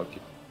kinda unlucky.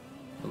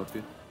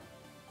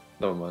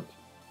 Never mind.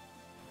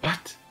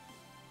 What?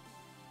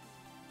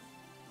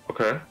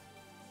 Okay.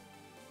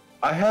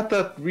 I had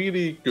that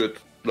really good,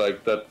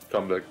 like, that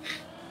comeback.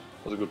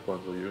 Was a good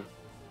point for you.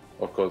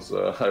 Of course,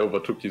 I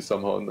overtook you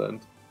somehow in the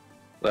end.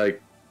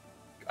 Like,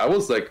 I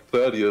was like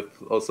 30th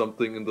or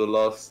something in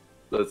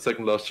the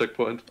second last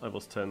checkpoint. I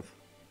was 10th.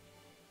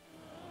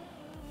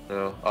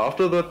 Yeah,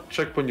 after that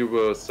checkpoint you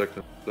were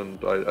second,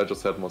 and I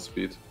just had more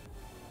speed.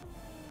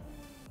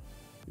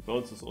 The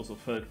bounces also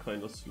felt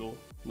kinda slow.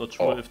 Not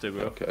sure if they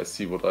were. Okay, I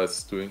see what Ice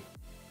is doing.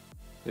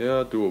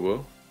 Yeah,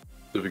 doable.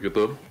 Difficult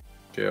though.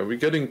 Okay, we're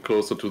getting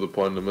closer to the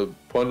point limit.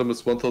 Point limit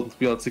is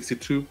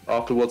 1362.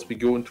 Afterwards we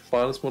go into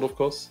finals mode, of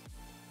course.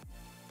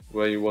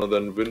 Where you wanna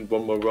then win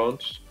one more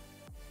round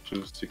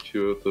to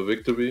secure the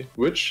victory.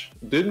 Which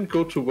didn't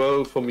go too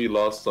well for me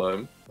last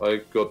time.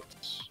 I got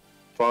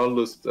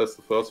finalist as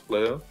the first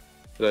player.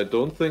 And I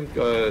don't think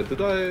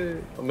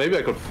maybe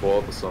I got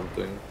 4th or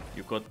something.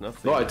 You got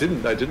nothing. No, I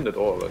didn't at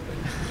all, I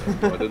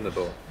think. No, I didn't at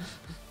all.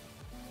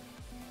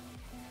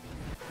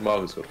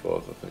 Marius got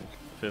 4th, I think.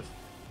 5th.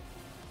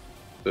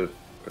 5th,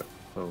 okay.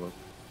 Oh well.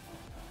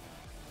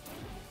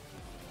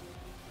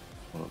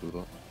 Wanna do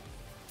that?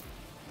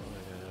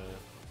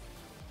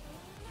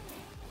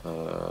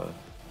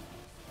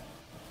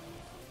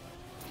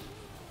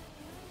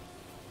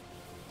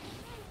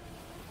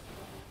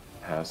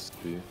 Has to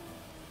be.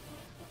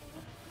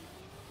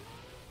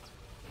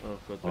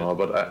 Oh,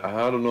 but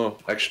I don't know.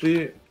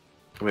 Actually,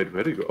 wait,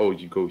 where do you go? Oh,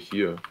 you go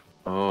here.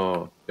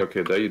 Oh,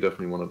 okay, there you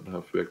definitely want to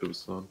have reactive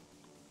on.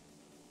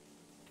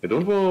 I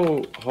don't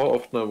know how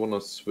often I want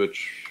to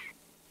switch.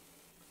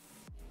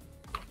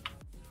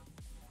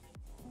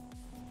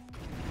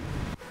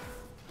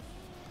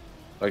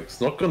 Like,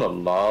 it's not gonna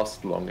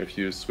last long if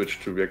you switch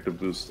to reactor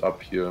boost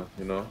up here,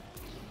 you know?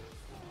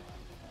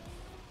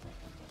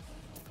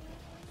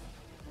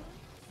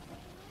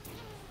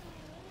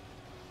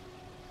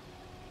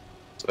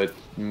 So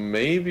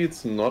maybe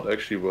it's not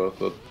actually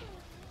worth it.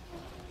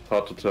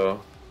 Hard to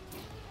tell.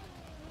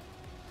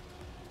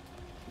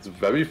 It's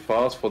very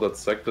fast for that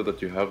sector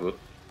that you have it.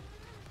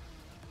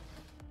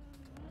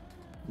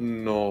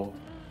 No.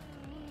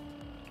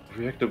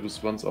 Reactor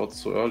boost runs out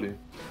so early.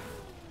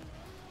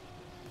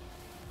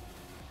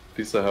 At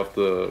least I have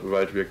the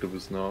right reactor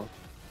boost now.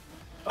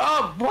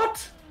 Ah,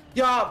 what?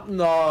 Yeah,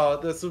 no,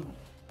 there's a...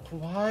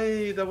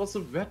 Why? There was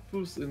a red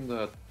boost in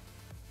that.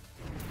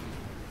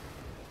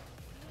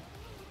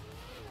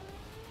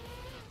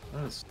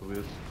 That's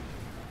weird.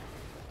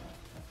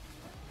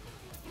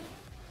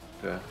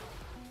 Okay.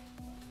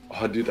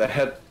 Oh, dude, I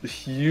had a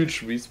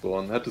huge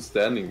respawn. I had a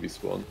standing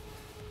respawn.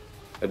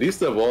 At least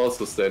there was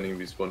a standing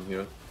respawn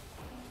here.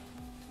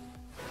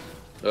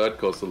 That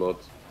cost a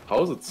lot.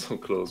 How is it so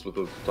close with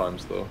the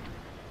times though?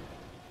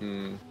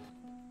 I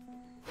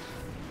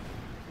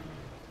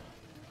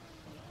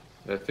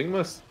think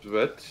my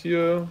strat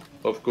here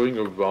of going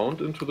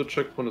around into the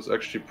checkpoint is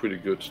actually pretty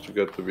good to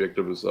get the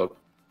reactables up.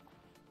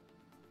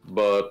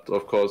 But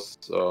of course,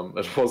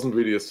 it wasn't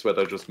really a sweat,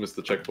 I just missed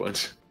the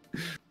checkpoint.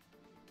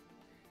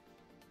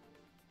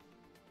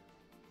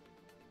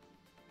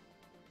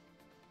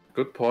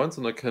 Good points,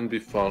 and I can be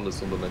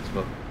Finalist on the next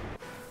map.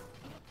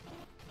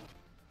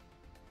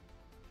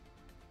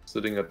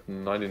 Sitting at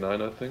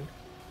 99, I think.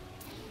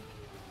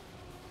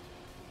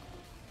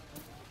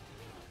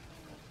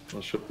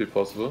 That should be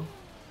possible.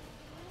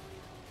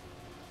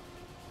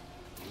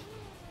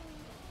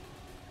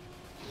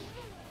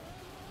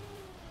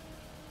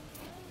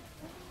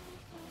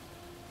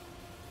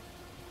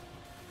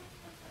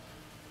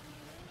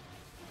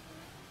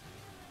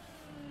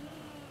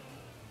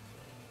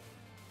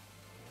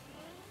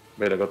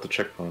 Wait, I got the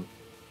checkpoint.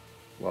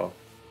 Wow.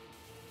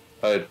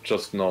 I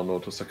just now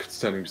noticed I could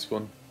standing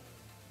respawn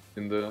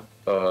in there.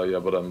 Yeah,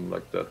 but I'm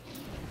like that.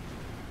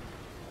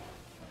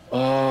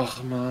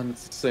 Oh man,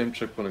 it's the same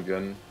checkpoint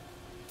again.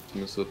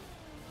 Miss it.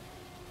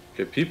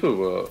 Okay, people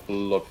were a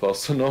lot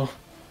faster now.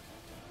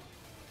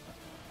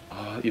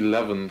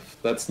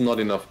 11th. That's not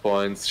enough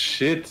points.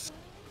 Shit.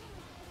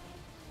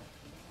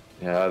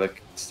 Yeah, that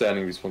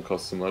standing respawn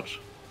costs too much.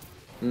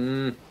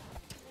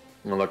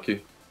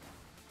 Unlucky.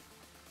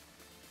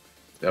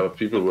 Yeah, but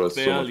people were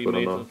so much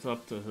better now. It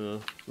up the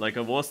hill. Like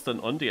I was then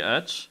on the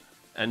edge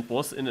and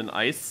was in an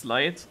ice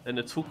slide, and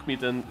it took me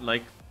then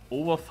like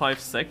over 5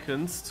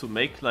 seconds to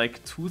make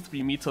like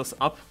 2-3 meters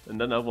up, and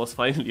then I was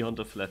finally on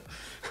the flat.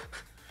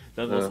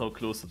 That was how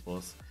close it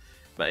was.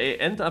 But I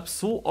end up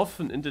so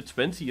often in the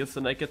 20s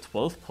and I get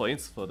 12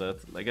 points for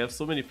that. Like I have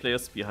so many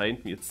players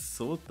behind me, it's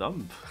so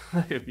dumb.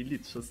 I really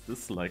just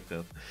dislike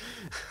that.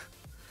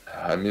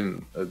 I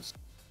mean,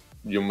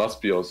 you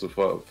must be also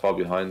far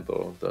behind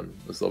though, then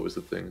it's always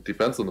a thing.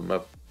 Depends on the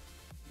map.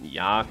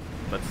 Yeah,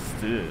 but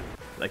still.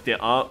 Like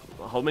there are,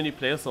 how many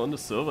players are on the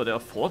server? There are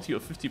 40 or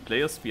 50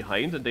 players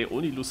behind and they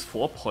only lose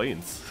 4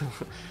 points.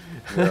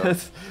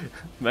 That's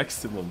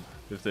maximum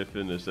if they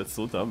finish. That's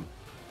so dumb.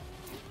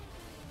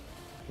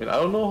 I mean, I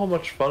don't know how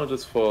much fun it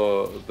is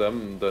for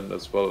them then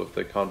as well if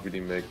they can't really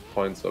make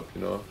points up,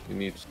 you know? You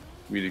need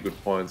really good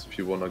points if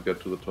you want to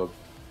get to the top.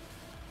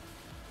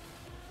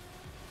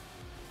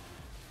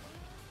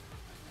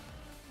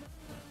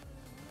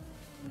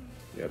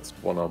 Yeah, it's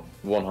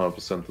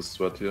 100% the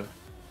sweat here.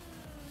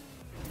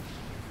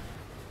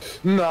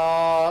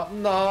 Nah,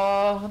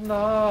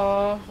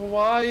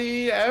 why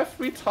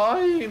every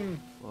time?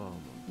 Oh,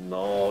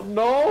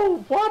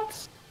 no,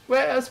 what?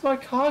 Where is my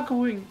car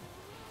going?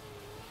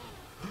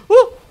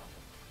 Woo!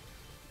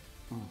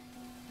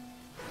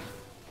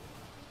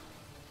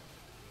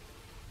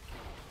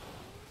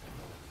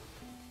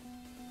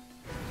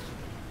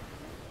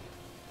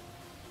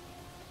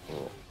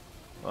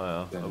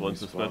 Oh yeah, I want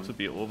this map to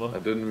be over. I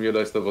didn't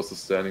realize that was a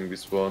standing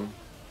respawn.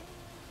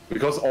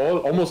 Because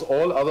almost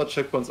all other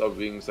checkpoints are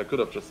wings, I could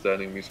have just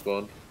standing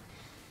respawned.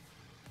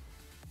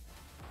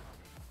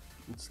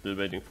 I'm still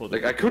waiting for the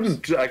like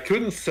I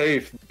couldn't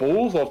save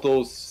both of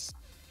those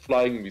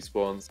flying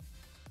respawns.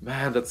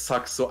 Man, that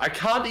sucks so. I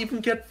can't even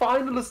get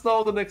Finalist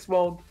now the next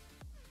round.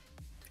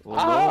 Oh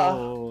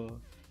no.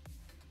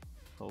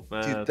 How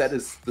bad. Dude, that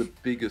is the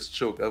biggest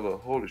joke ever.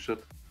 Holy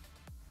shit.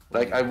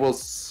 Like, I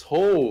was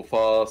so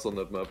fast on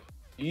that map.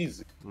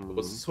 Easy. It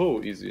was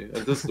so easy.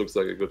 And this looks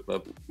like a good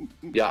map.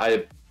 Yeah,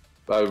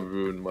 I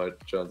ruined my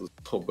chances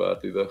so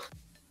badly there.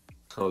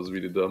 That was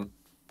really dumb.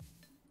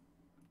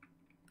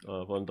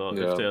 I wonder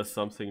if there's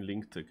something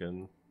linked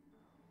again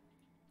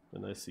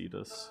when I see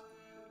this.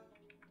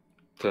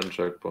 10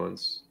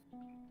 checkpoints.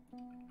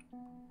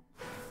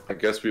 I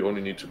guess we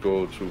only need to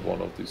go to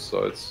one of these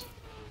sides.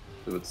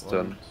 If it's 10.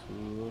 1,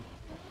 2,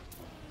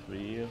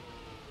 3,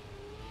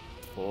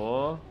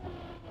 4.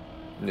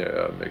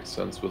 Yeah, it makes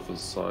sense with the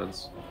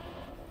signs.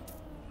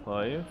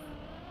 5.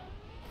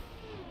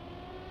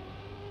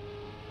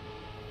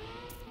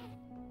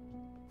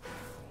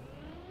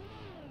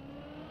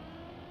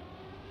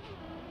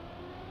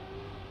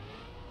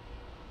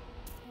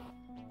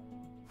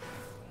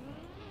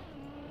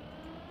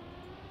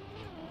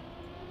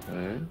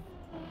 Okay.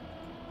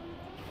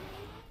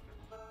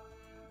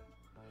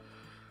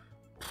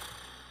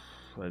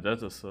 Well,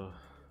 that is a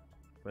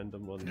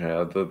random one.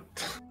 Yeah,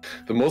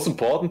 the most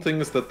important thing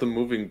is that the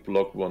moving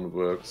block one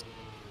works.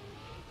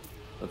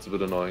 That's a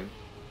bit annoying.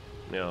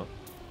 Yeah.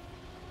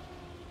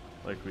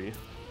 I agree.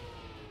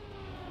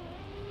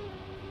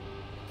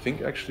 I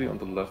think actually on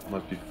the left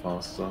might be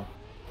faster.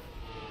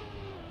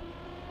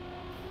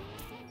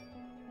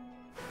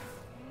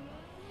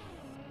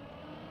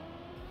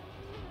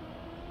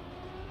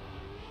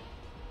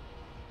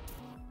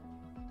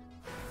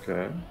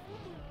 Okay.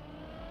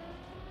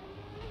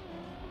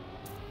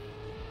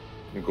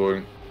 I'm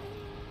going.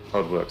 How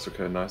it works,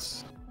 okay,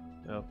 nice.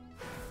 Yeah.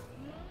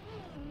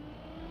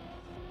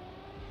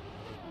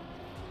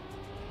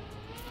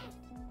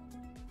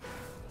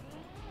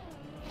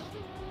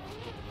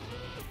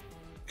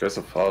 Guys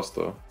are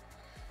faster.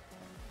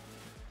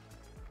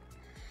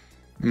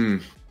 Hmm.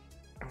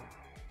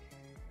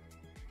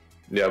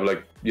 Yeah,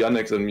 like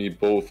Yannick and me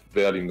both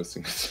barely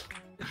missing it.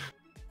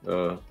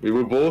 We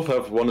will both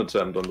have one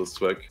attempt on this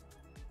track.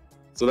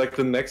 So like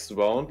the next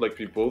round, like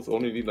we both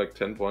only need like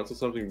 10 points or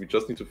something, we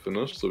just need to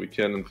finish, so we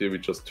can in theory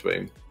just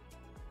train.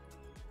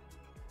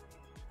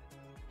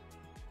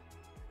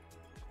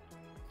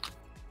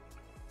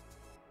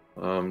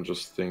 I'm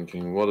just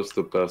thinking, what is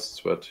the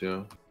best threat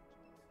here?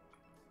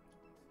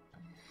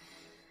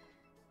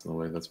 No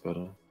way, that's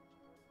better.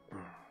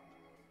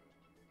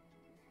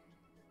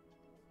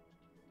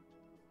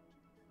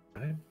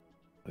 Right?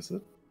 Is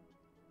it?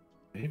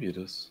 Maybe it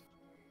is.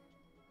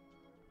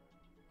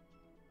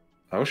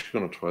 I'm actually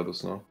gonna try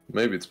this now.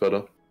 Maybe it's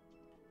better.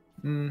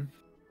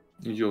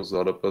 You're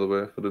Zada, by the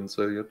way, if I didn't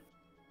say it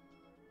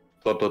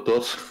yet. ...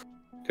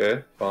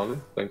 Okay, finally,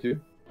 thank you.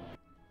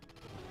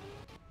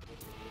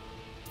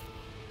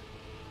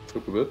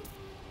 Took a bit.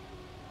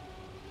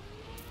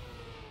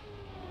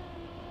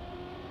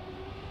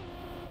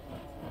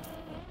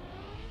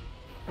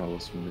 I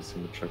was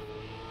missing the check.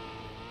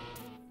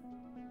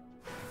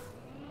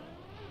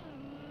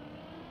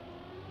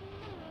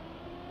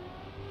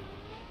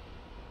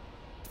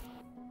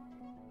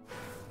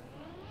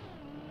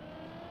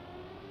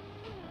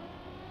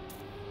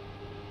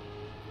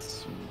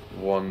 It's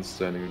one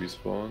standing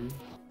respawn,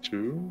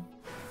 2.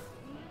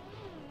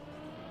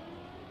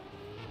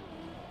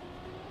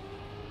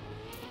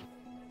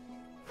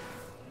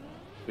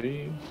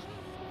 Three.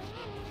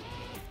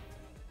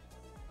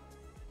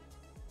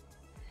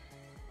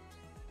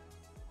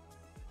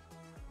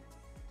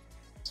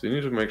 So you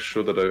need to make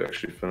sure that I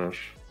actually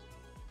finish.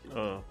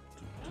 Do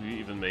you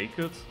even make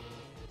it?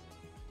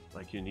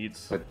 Like you need...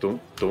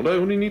 Don't I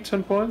only need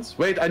 10 points?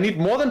 Wait, I need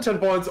more than 10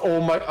 points! Oh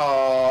my...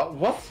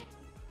 what?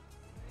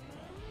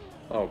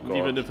 Oh god.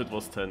 Even if it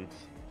was 10.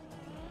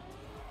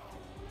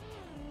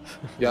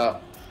 Yeah.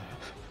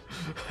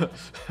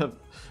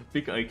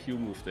 Big IQ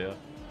move there.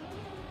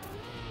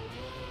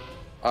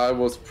 I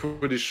was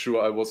pretty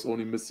sure I was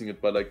only missing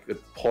it by like a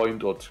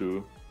point or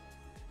 2.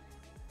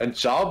 And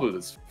Jarbel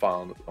is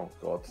found. Oh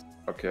god.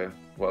 Okay,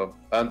 well.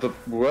 And the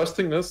worst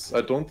thing is,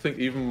 I don't think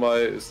even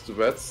my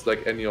strats,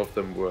 like any of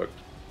them worked.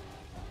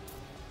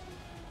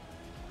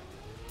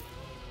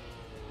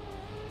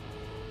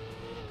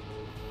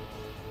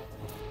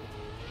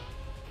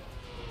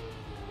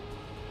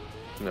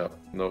 Yeah,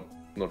 no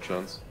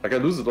chance. I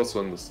can lose it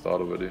also in the start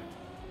already.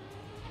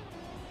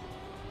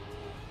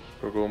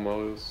 Go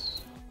Marius.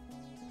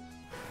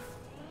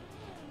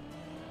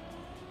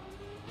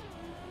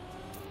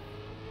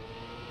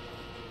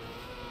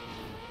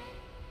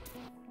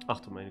 Ach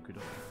du meine Güte.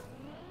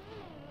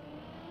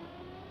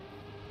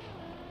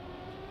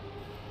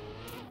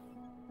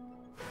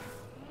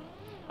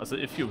 Also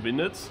if you win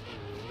it,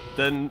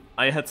 then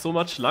I had so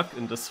much luck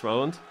in this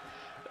round.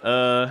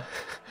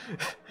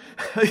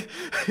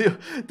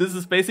 This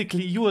is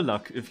basically your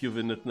luck if you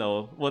win it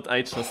now, what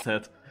I just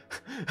had.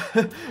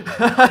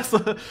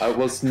 So, I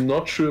was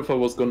not sure if I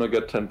was gonna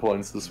get 10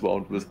 points this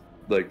round with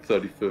like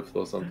 35th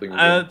or something.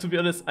 To be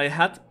honest, I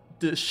had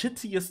the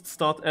shittiest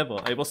start ever.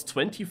 I was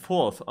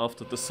 24th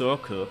after the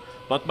circle,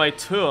 but my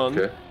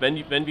turn,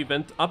 when we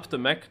went up the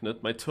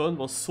magnet, my turn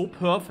was so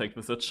perfect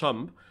with the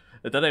jump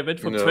that I went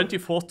from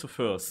 24th to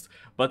 1st.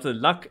 But the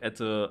luck at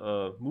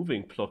the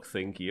moving block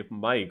thingy,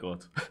 my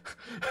god.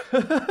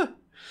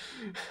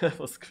 That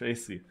was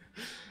crazy.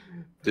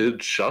 Did it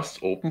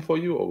just open for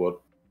you or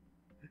what?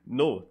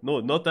 No,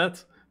 not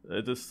that.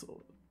 It is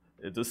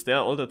there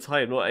all the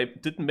time. No, I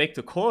didn't make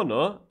the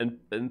corner and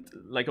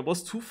like I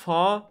was too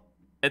far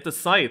at the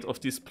side of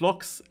these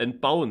blocks and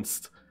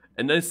bounced.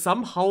 And then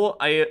somehow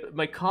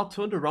my car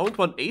turned around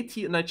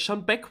 180 and I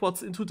jumped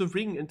backwards into the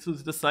ring, into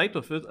the side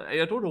of it.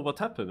 I don't know what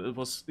happened. It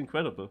was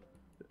incredible.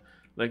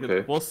 Like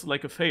it was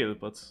like a fail,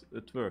 but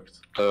it worked.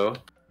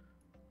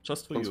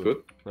 Just for you. Sounds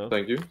good. Yeah?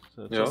 Thank you.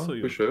 Just for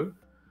you. For sure.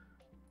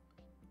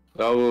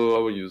 I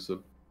will use it.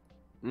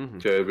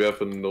 Okay, we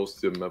have a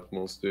no-steer map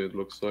mostly, it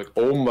looks like.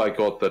 Oh my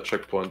god, that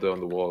checkpoint there on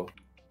the wall.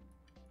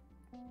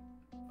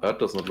 That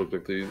does not look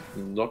like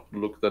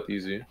that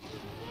easy.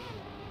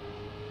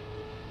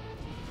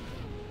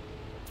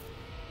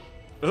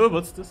 Oh,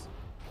 what's this?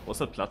 Was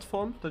that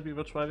platform that we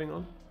were driving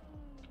on?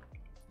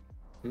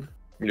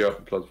 Yeah,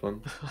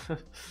 platform.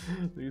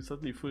 You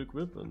suddenly full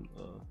grip and...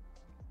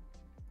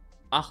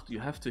 Ach, you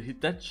have to hit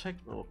that check?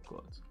 Oh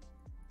god.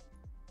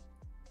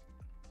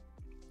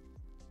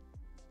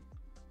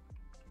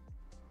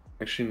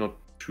 Actually not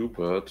too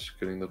bad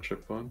getting that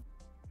checkpoint.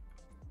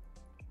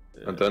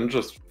 Yeah. And then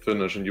just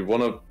finish, and you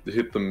wanna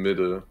hit the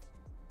middle.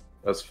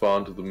 As far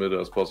into the middle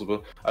as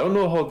possible. I don't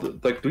know how,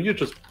 like, do you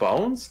just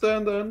bounce there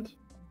in the end?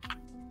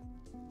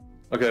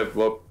 Okay,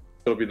 well,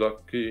 gotta be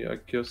lucky, I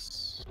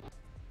guess.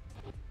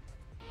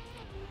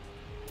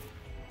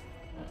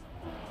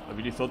 I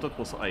really thought that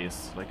was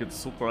ice, like it's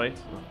so bright.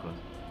 Oh god.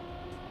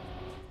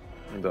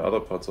 And the other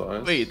parts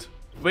are ice. Wait.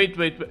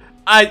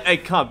 I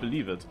can't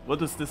believe it.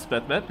 What is this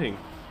bad mapping?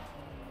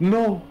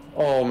 No!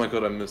 Oh my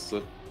god, I missed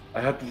it. I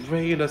had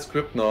way less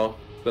grip now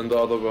than the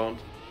other round.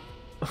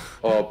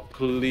 Oh,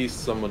 please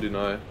someone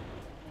deny.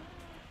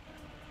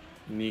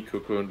 Nico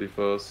currently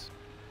first.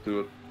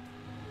 Do it.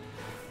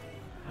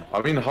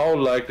 I mean, how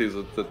likely is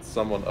it that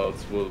someone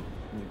else will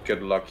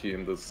get lucky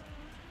in this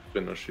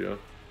finish here?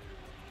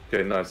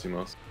 Okay, nice, he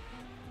must.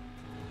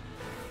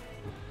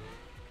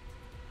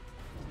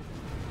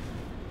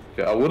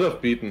 Okay, I would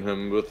have beaten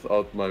him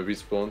without my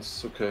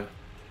respawns. Okay,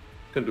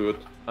 can do it.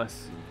 I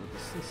see.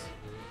 What is this?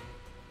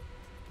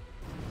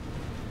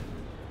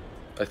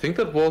 I think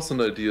that was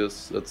an idea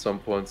at some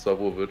point,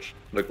 Savovic.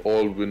 Like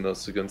all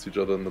winners against each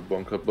other in the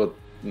Bonk Cup, but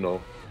no,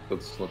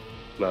 that's not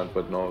planned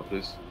right now at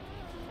least.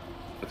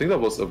 I think that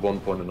was at one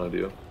point an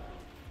idea.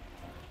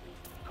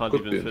 Can't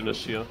Could even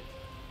finish here.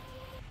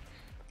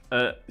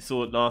 So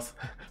Lars,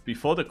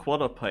 before the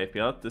quarter pipe,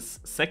 yeah, this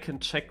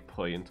second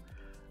checkpoint,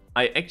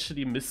 I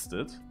actually missed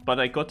it, but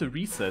I got a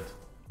reset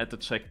at the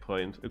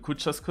checkpoint. It could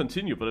just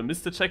continue, but I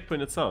missed the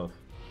checkpoint itself.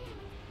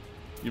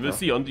 You will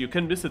see, you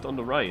can miss it on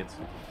the right.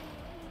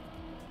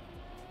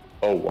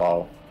 Oh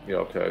wow. Yeah,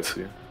 okay, I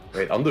see.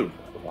 Wait,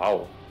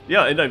 wow.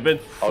 Yeah, and I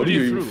went fully How do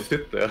you through. even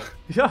fit there?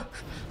 Yeah.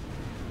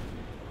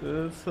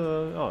 It's,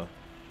 yeah.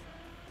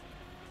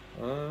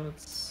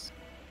 It's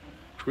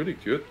pretty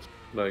good.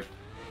 Like,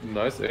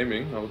 nice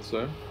aiming, I would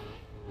say.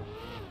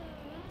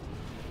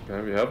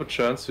 Okay, we have a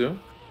chance here.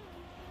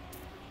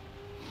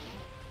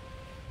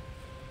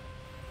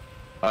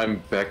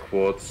 I'm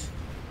backwards.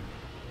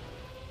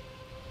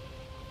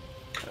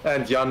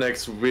 And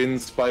Yannex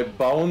wins by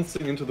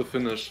bouncing into the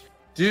finish.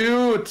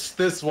 Dude,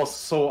 this was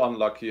so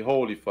unlucky.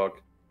 Holy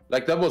fuck.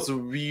 Like, that was a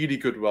really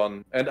good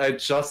run. And I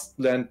just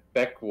land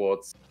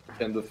backwards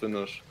in the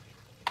finish.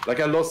 Like,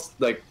 I lost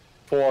like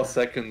 4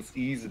 seconds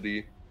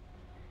easily.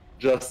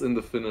 Just in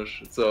the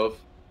finish itself.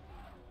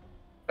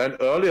 And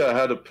earlier I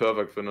had a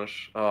perfect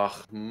finish. Ah,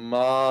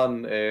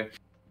 man, eh.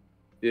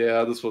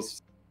 Yeah, this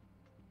was...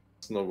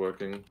 It's not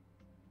working.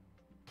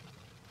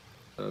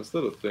 Is that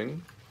a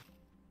thing?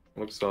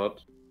 Looks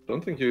hard.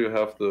 Don't think you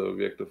have the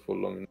reactor for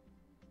long.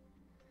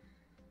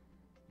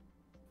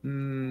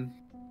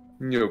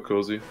 No,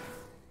 cozy.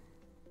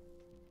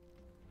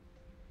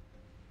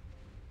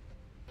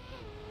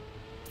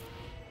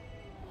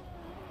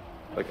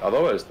 Like,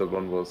 otherwise that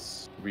one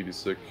was really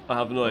sick. I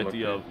have no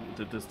idea.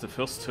 The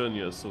first turn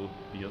here is so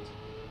weird.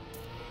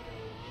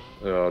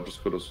 Yeah, I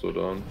just gotta slow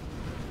down.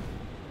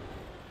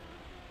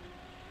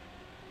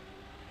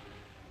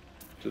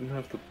 Didn't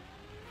have the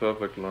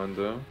perfect line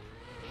there.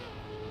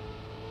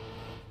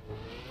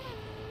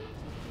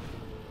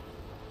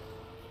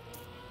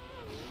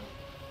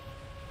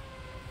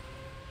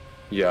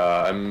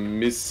 Yeah, I'm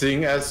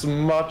missing as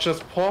much as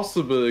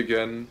possible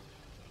again.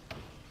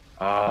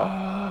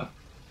 Ah,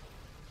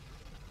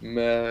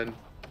 man.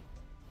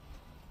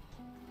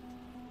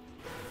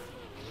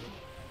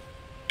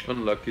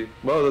 Unlucky.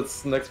 Well,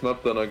 that's next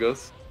map then, I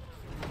guess.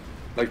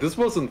 Like, this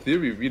was in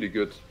theory really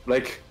good.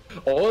 Like,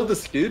 all the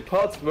skill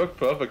parts work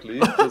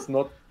perfectly, just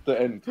not the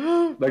end.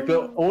 Like,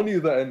 only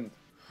the end.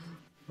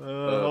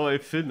 How I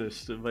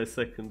finished in my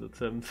second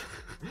attempt.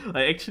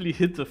 I actually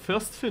hit the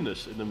first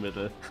finish in the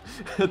middle.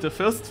 The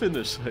first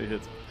finish I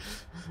hit.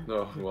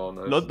 Oh, wow,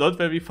 nice. Not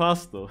very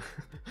fast though.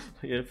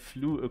 I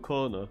flew a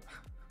corner.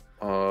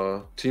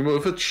 Timo,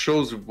 if it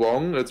shows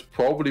wrong, it's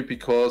probably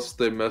because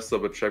they messed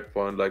up a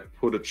checkpoint, like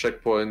put a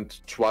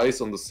checkpoint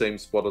twice on the same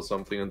spot or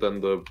something, and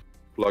then the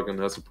plugin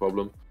has a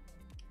problem.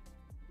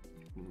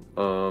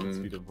 It's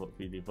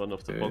really one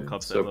of the Bonk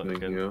Cups ever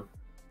again. Here.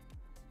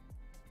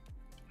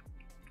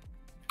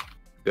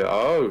 There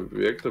are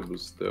reactor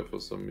boosts there for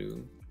some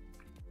reason.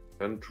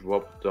 Can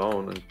drop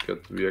down and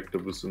get reactor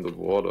boost in the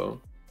water.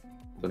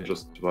 Then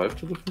just drive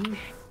to the finish,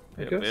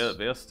 I guess?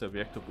 Where's the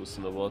reactor boost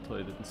in the water?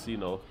 I didn't see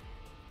now.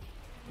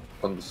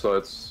 On the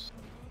sides.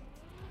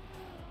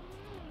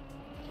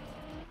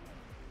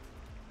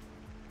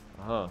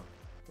 Aha.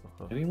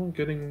 Anyone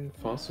getting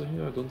faster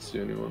here? I don't see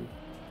anyone.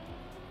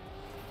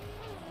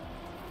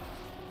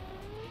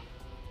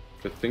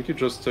 I think you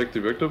just take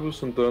the reactor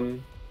boost and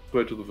then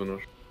straight to the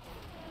finish.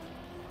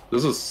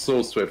 This is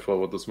so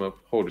straightforward, this map.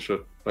 Holy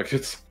shit. Like,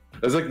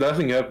 there's like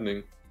nothing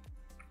happening.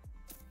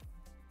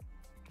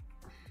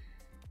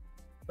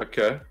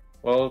 Okay,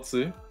 well, let's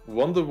see.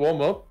 Won the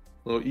warm-up?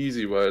 No,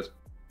 easy, right?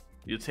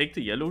 You take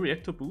the yellow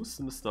reactor boost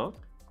in the start?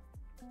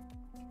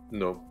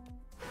 No.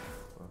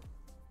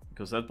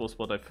 Because that was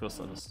what I first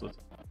understood.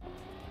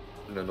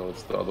 No,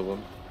 it's the other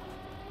one.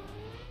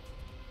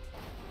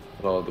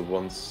 No, the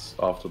ones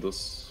after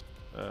this.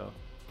 Yeah.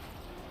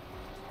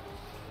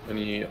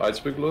 Any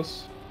ice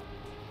wigglers?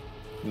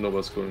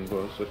 Nobody's going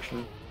for us,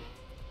 actually.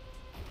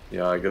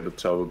 Yeah, I get a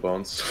terrible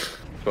bounce.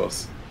 Of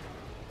course.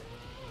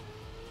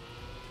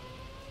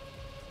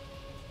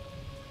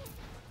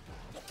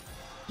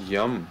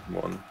 Yum,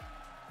 one.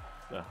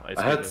 Yeah,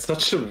 I had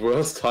such a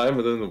worse time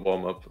within the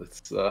warm-up.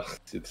 It's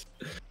dude.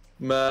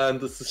 Man,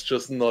 this is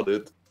just not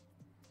it.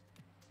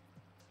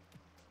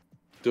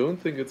 Don't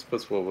think it's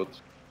pass forward.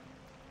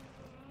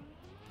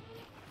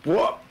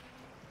 What?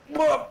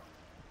 What?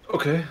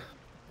 Okay.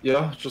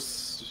 Yeah,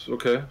 just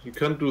okay. You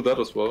can do that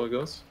as well, I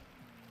guess.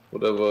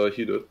 Whatever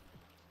he did.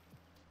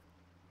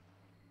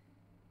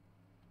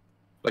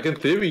 Like in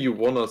theory, you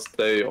wanna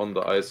stay on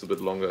the ice a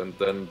bit longer and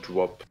then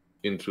drop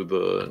into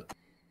the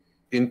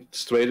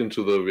straight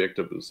into the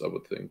reactor boost, I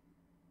would think.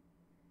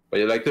 But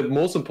yeah, like the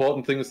most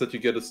important thing is that you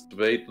get a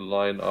straight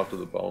line after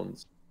the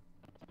bounce.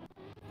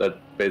 That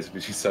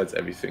basically decides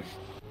everything.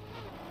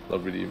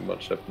 Not really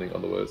much happening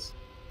otherwise.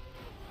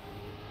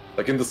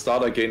 Like in the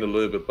start, I gained a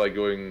little bit by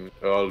going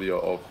earlier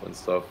off and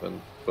stuff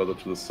and further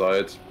to the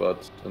side,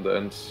 but in the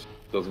end,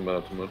 it doesn't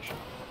matter too much.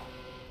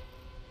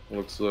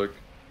 Looks like.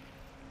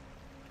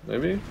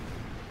 Maybe?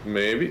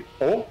 Maybe.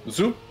 Oh,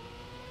 zoom!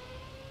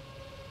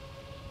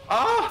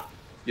 Ah!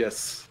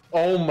 Yes.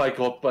 Oh my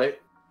god, by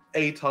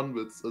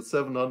 800s or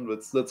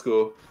 700s. Let's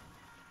go.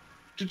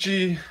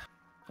 GG.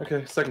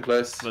 Okay, second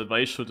place. Well,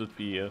 why should it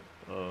be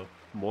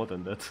more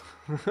than that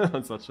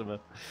on such a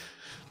map?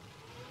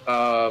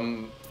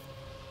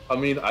 I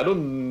mean, I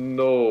don't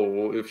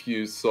know if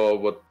you saw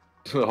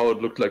how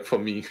it looked like for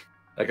me.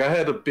 Like I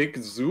had a big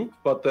zoop,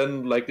 but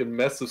then like a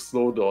massive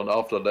slowdown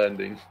after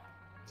landing.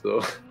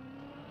 So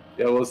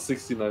yeah, it was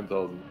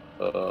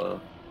 69,000.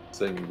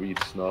 Saying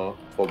reach now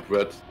for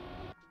Brett.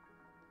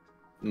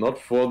 Not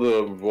for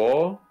the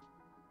raw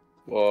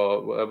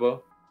or whatever,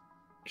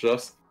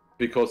 just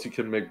because you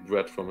can make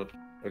bread from it.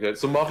 Okay,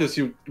 so Marius,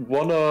 you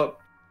wanna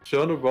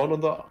turn around on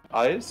the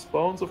ice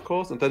bounce, of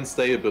course, and then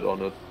stay a bit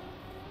on it.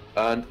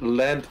 And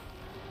land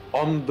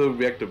on the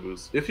reactor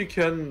boost. If you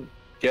can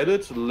get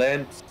it,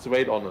 land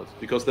straight on it,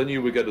 because then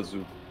you will get a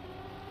zoom.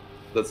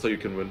 That's how you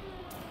can win.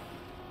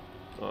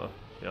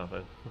 Yeah,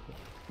 right.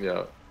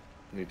 Yeah,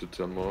 need to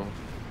turn more.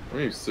 I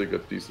mean, you still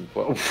got decent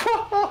power.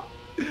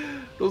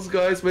 Those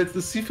guys, wait,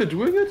 is Sifa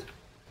doing it?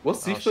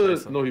 Was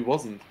Sifa? No, he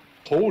wasn't.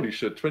 Holy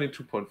shit,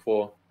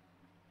 22.4.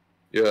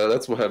 Yeah,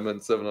 that's what I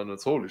meant, 700.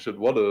 Holy shit,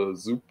 what a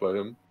zoop by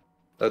him.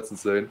 That's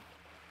insane.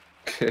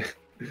 Okay.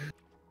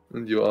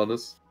 And you,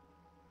 honest.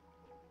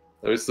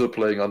 Are you still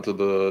playing until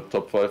the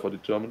top 5 are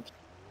determined?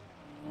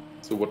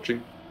 So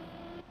watching?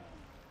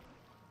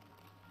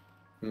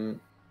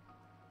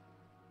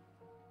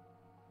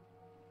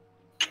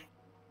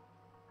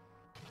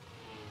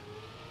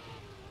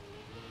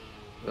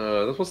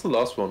 That was the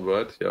last one,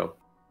 right? Yeah.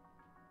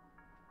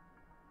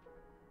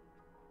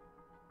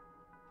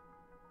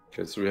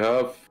 Okay, so we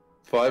have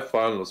 5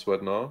 finalists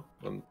right now,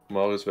 and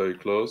Mario is very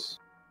close.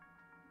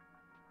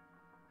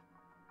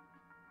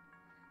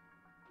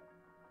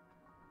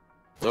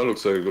 That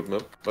looks like a good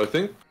map. I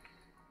think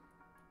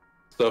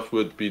stuff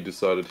would be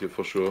decided here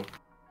for sure.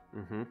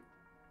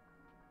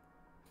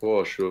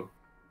 For sure.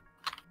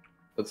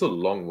 That's a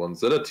long one.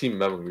 Zelda Team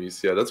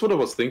Memories. Yeah, that's what I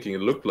was thinking.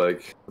 It looked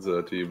like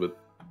Zelda,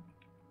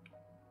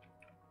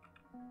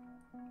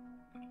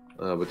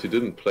 but you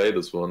didn't play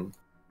this one.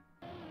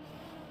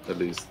 At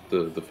least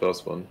the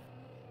first one.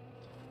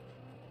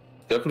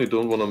 Definitely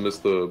don't want to miss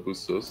the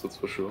boosters, that's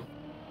for sure.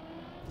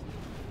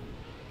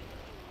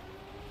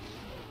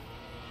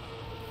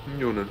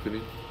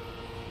 Infinity.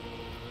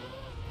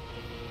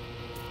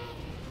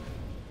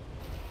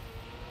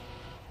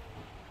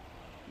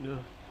 Yeah.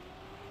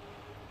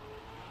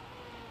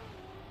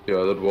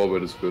 Yeah, that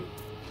warbird is good.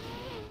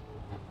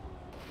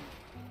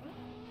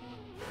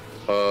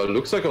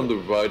 Looks like on the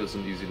right is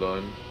an easy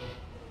line.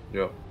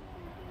 Yeah.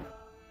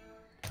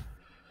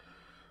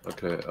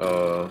 Okay,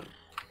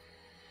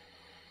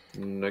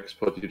 next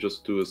part you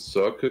just do a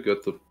circle,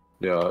 get the...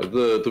 Yeah,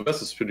 the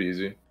rest is pretty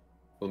easy.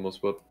 For the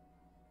most part.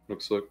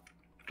 Looks like.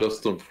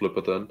 Just don't flip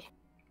at the end.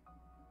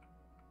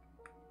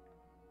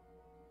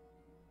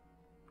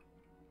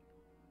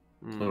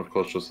 And of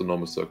course just a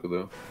normal circle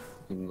there.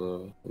 In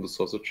the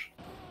sausage.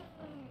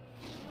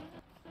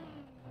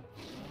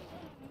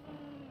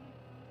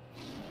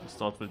 The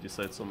start will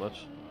decide so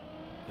much.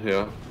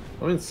 Yeah.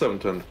 I mean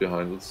 7/10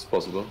 behind, it's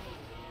possible.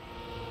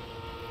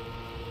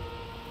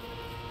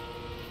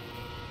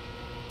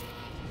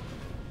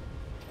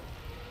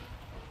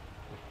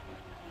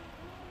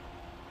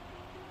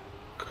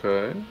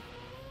 Okay.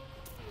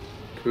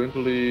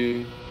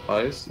 Currently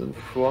ice in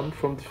front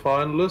from the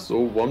finalists. Oh,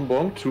 1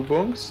 bonk, 2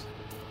 bonks.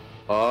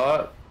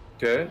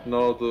 Okay,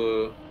 now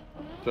the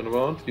turn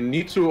around. You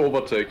need to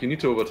overtake, you need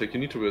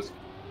to risk.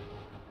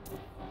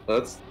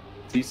 That's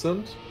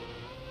decent.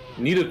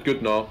 Need it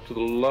good now, to the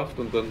left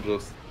and then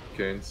just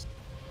gains.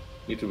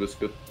 Need to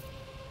risk it.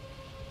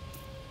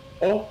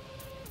 Oh!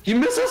 He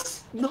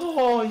misses!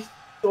 No!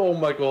 Oh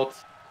my god.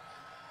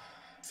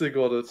 They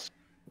got it.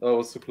 That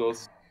was so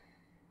close.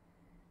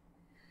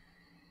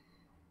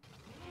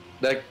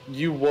 Like,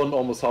 you won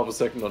almost half a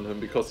second on him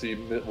because he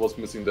was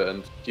missing the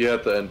end. He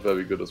had the end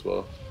very good as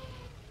well.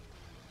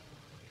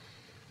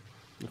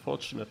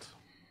 Unfortunate.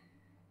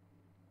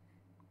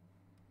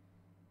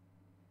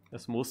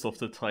 As most of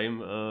the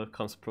time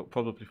comes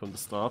probably from the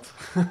start.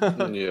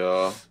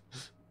 Yeah.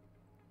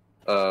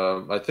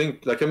 I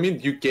think, like, I mean,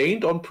 you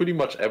gained on pretty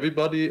much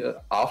everybody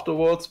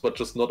afterwards, but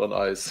just not on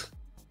ice.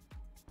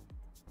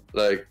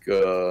 Like,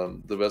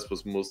 the rest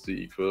was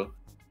mostly equal.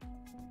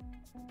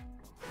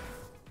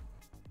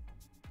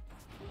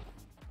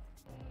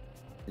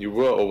 You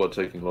were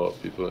overtaking a lot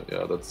of people.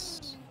 Yeah,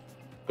 that's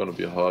gonna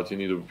be hard. You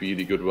need a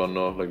really good run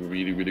now, like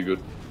really, really good.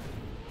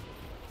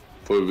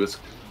 full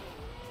risk.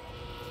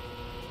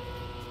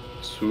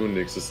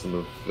 Tunix is in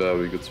a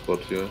very good spot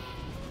here.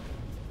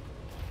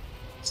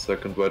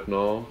 Second right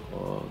now.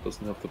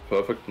 Doesn't have the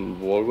perfect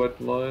wall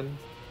right line.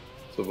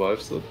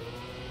 Survives it.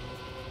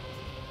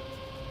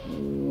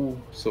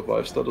 Ooh,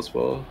 survives that as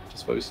well.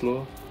 Just very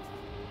slow.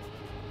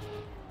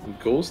 And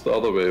goes the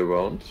other way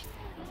around.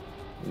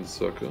 In the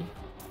circle.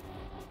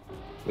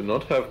 Will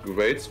not have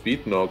great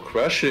speed now.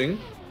 Crashing.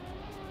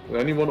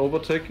 Anyone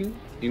overtaking?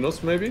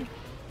 Enos maybe?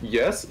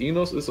 Yes,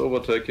 Enos is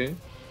overtaking.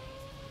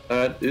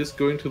 And is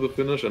going to the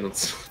finish, and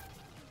it's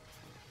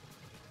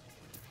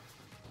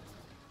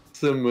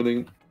Sim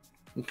winning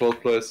in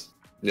 4th place.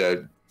 Yeah,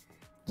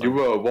 you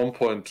were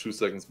 1.2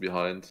 seconds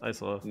behind. I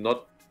saw.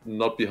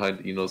 Not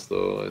behind Enos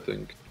though, I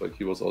think. Like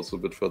he was also a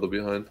bit further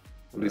behind.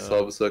 At least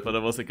half a second. But I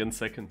was again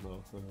second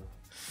now.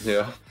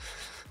 Yeah,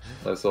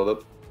 I saw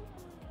that.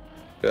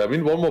 Yeah, I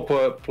mean 1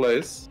 more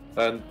place,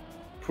 and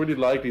pretty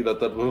likely that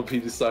will be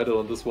decided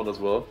on this one as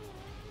well.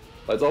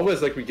 It's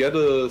always like we get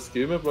a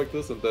skill map like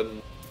this, and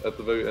then at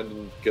the very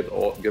end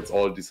gets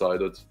all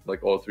decided,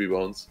 like all 3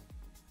 rounds.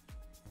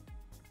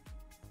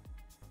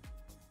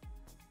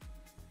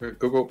 Okay,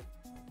 go.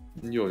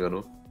 Ja,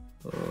 no.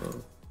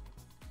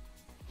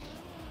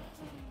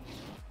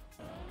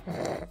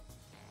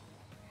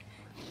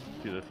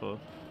 Beautiful.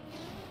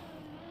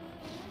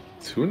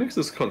 Tunix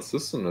is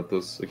consistent at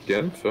this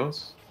again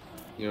first.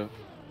 Yeah.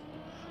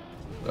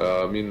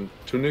 I mean,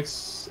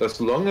 Tunix,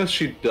 as long as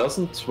she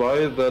doesn't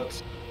try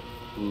that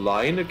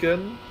line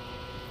again,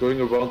 going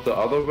around the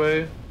other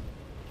way,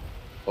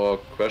 or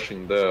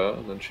crashing there,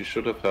 then she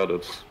should have had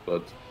it,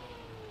 but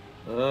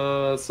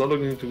it's not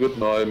looking too good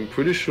now. I'm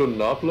pretty sure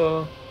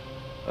Nabla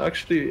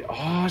actually...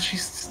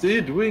 she's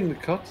still doing the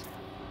cut.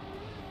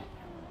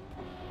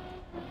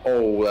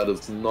 Oh, that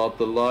is not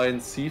the line.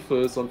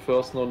 Sifa is on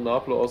first now,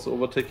 Nabla also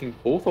overtaking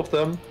both of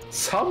them.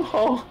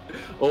 Somehow!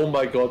 Oh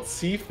my god,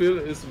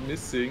 Sifa is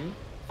missing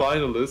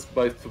Finalist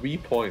by 3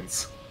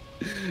 points.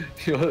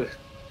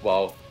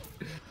 Wow.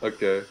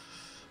 Okay.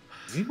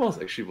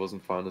 Zimos actually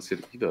wasn't Finalist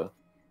yet either.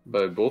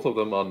 But both of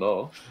them are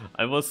now.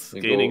 I was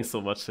gaining so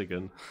much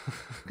again.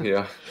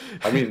 Yeah.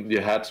 I mean, you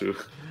had to.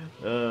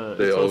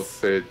 They all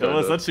failed. That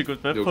was such a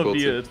good map for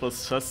me. It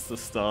was just the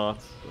start.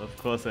 Of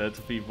course, there had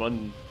to be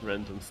one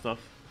random stuff.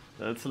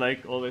 It's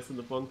like always in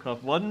the Bonk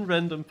Cup. One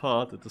random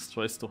part, it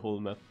destroys the whole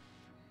map.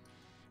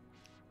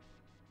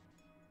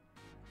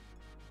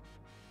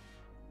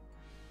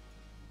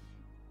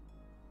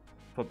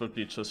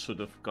 Probably just should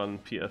have gone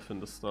PF in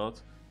the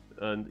start.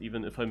 And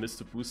even if I missed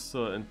the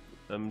booster and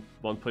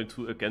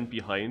 1.2 again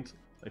behind,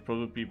 I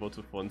probably would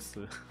have won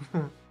still.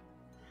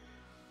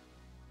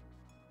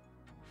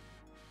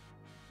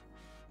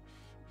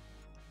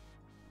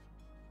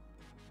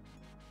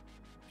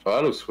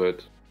 That looks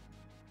great.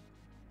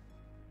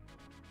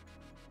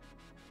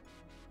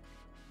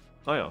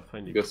 Oh yeah,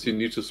 finally. I guess you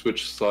need to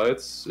switch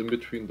sides in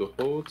between the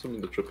holds. I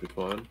mean, that should be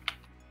fine.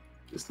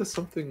 Is there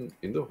something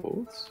in the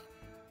holds?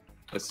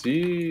 I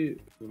see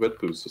red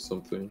boost or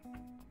something.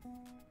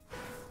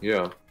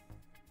 Yeah.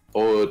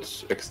 Oh,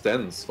 it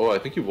extends. Oh, I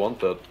think you want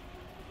that.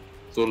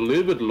 So a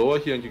little bit lower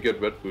here and you get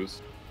red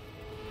boost.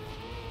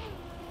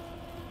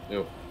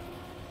 Yep.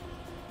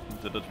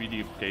 Did that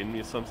really gain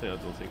me something? I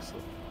don't think so.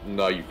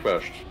 Nah, you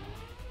crashed.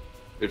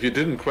 If you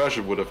didn't crash,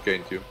 it would have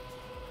gained you.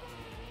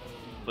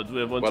 But do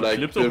I want to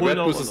flip the red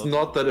boost is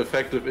not that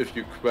effective if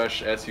you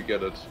crash as you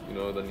get it. You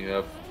know, then you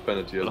have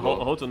penalty as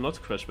well. How to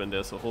not crash when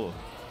there's a hole?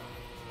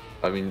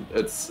 I mean,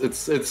 it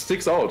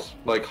sticks out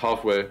like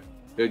halfway.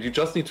 You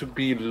just need to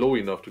be low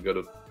enough to get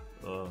it.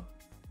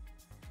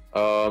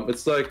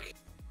 It's like,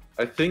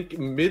 I think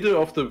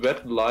middle of the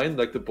red line,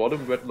 like the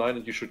bottom red line,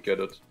 and you should get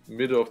it.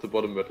 Middle of the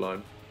bottom red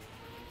line.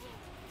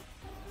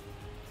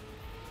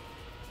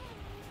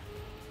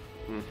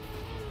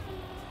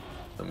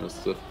 I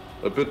missed it.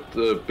 A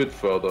bit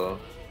further.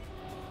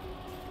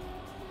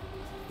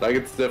 Like,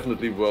 it's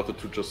definitely worth it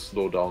to just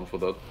slow down for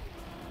that.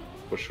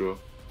 For sure.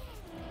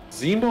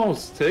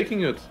 Zimos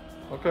taking it!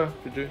 Okay,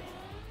 GG.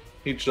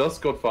 He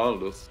just got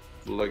Finalist.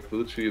 Like,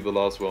 literally the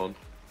last round.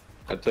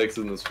 And takes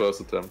it in his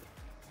first attempt.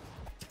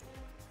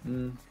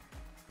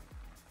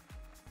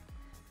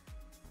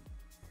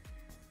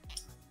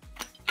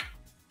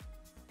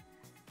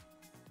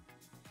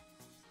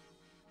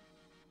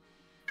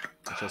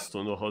 I just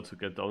don't know how to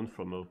get down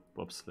from a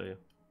bobsleigh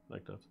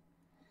like that.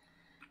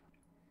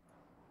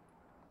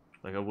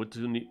 Like I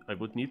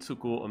would need to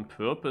go on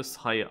purpose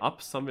high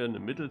up somewhere in the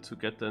middle to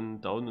get then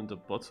down in the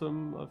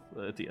bottom of,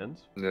 at the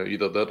end. Yeah,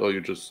 either that or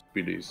you just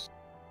release.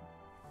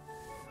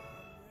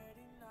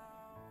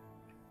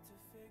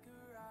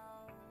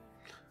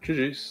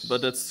 GG's.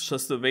 But that's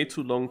just a way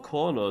too long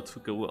corner to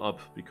go up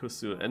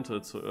because you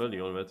entered so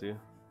early already.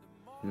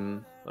 I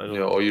don't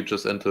know. Or you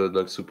just entered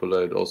like super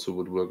late also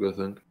would work, I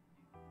think.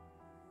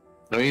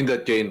 I mean,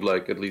 that gained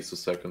like at least a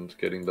second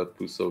getting that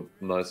boost so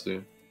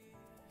nicely,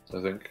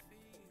 I think.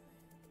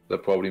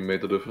 That probably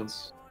made the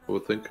difference, I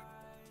would think.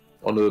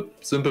 On a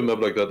simple map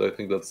like that, I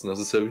think that's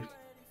necessary.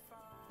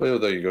 Well,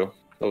 there you go.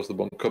 That was the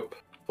Bonk Cup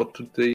for today.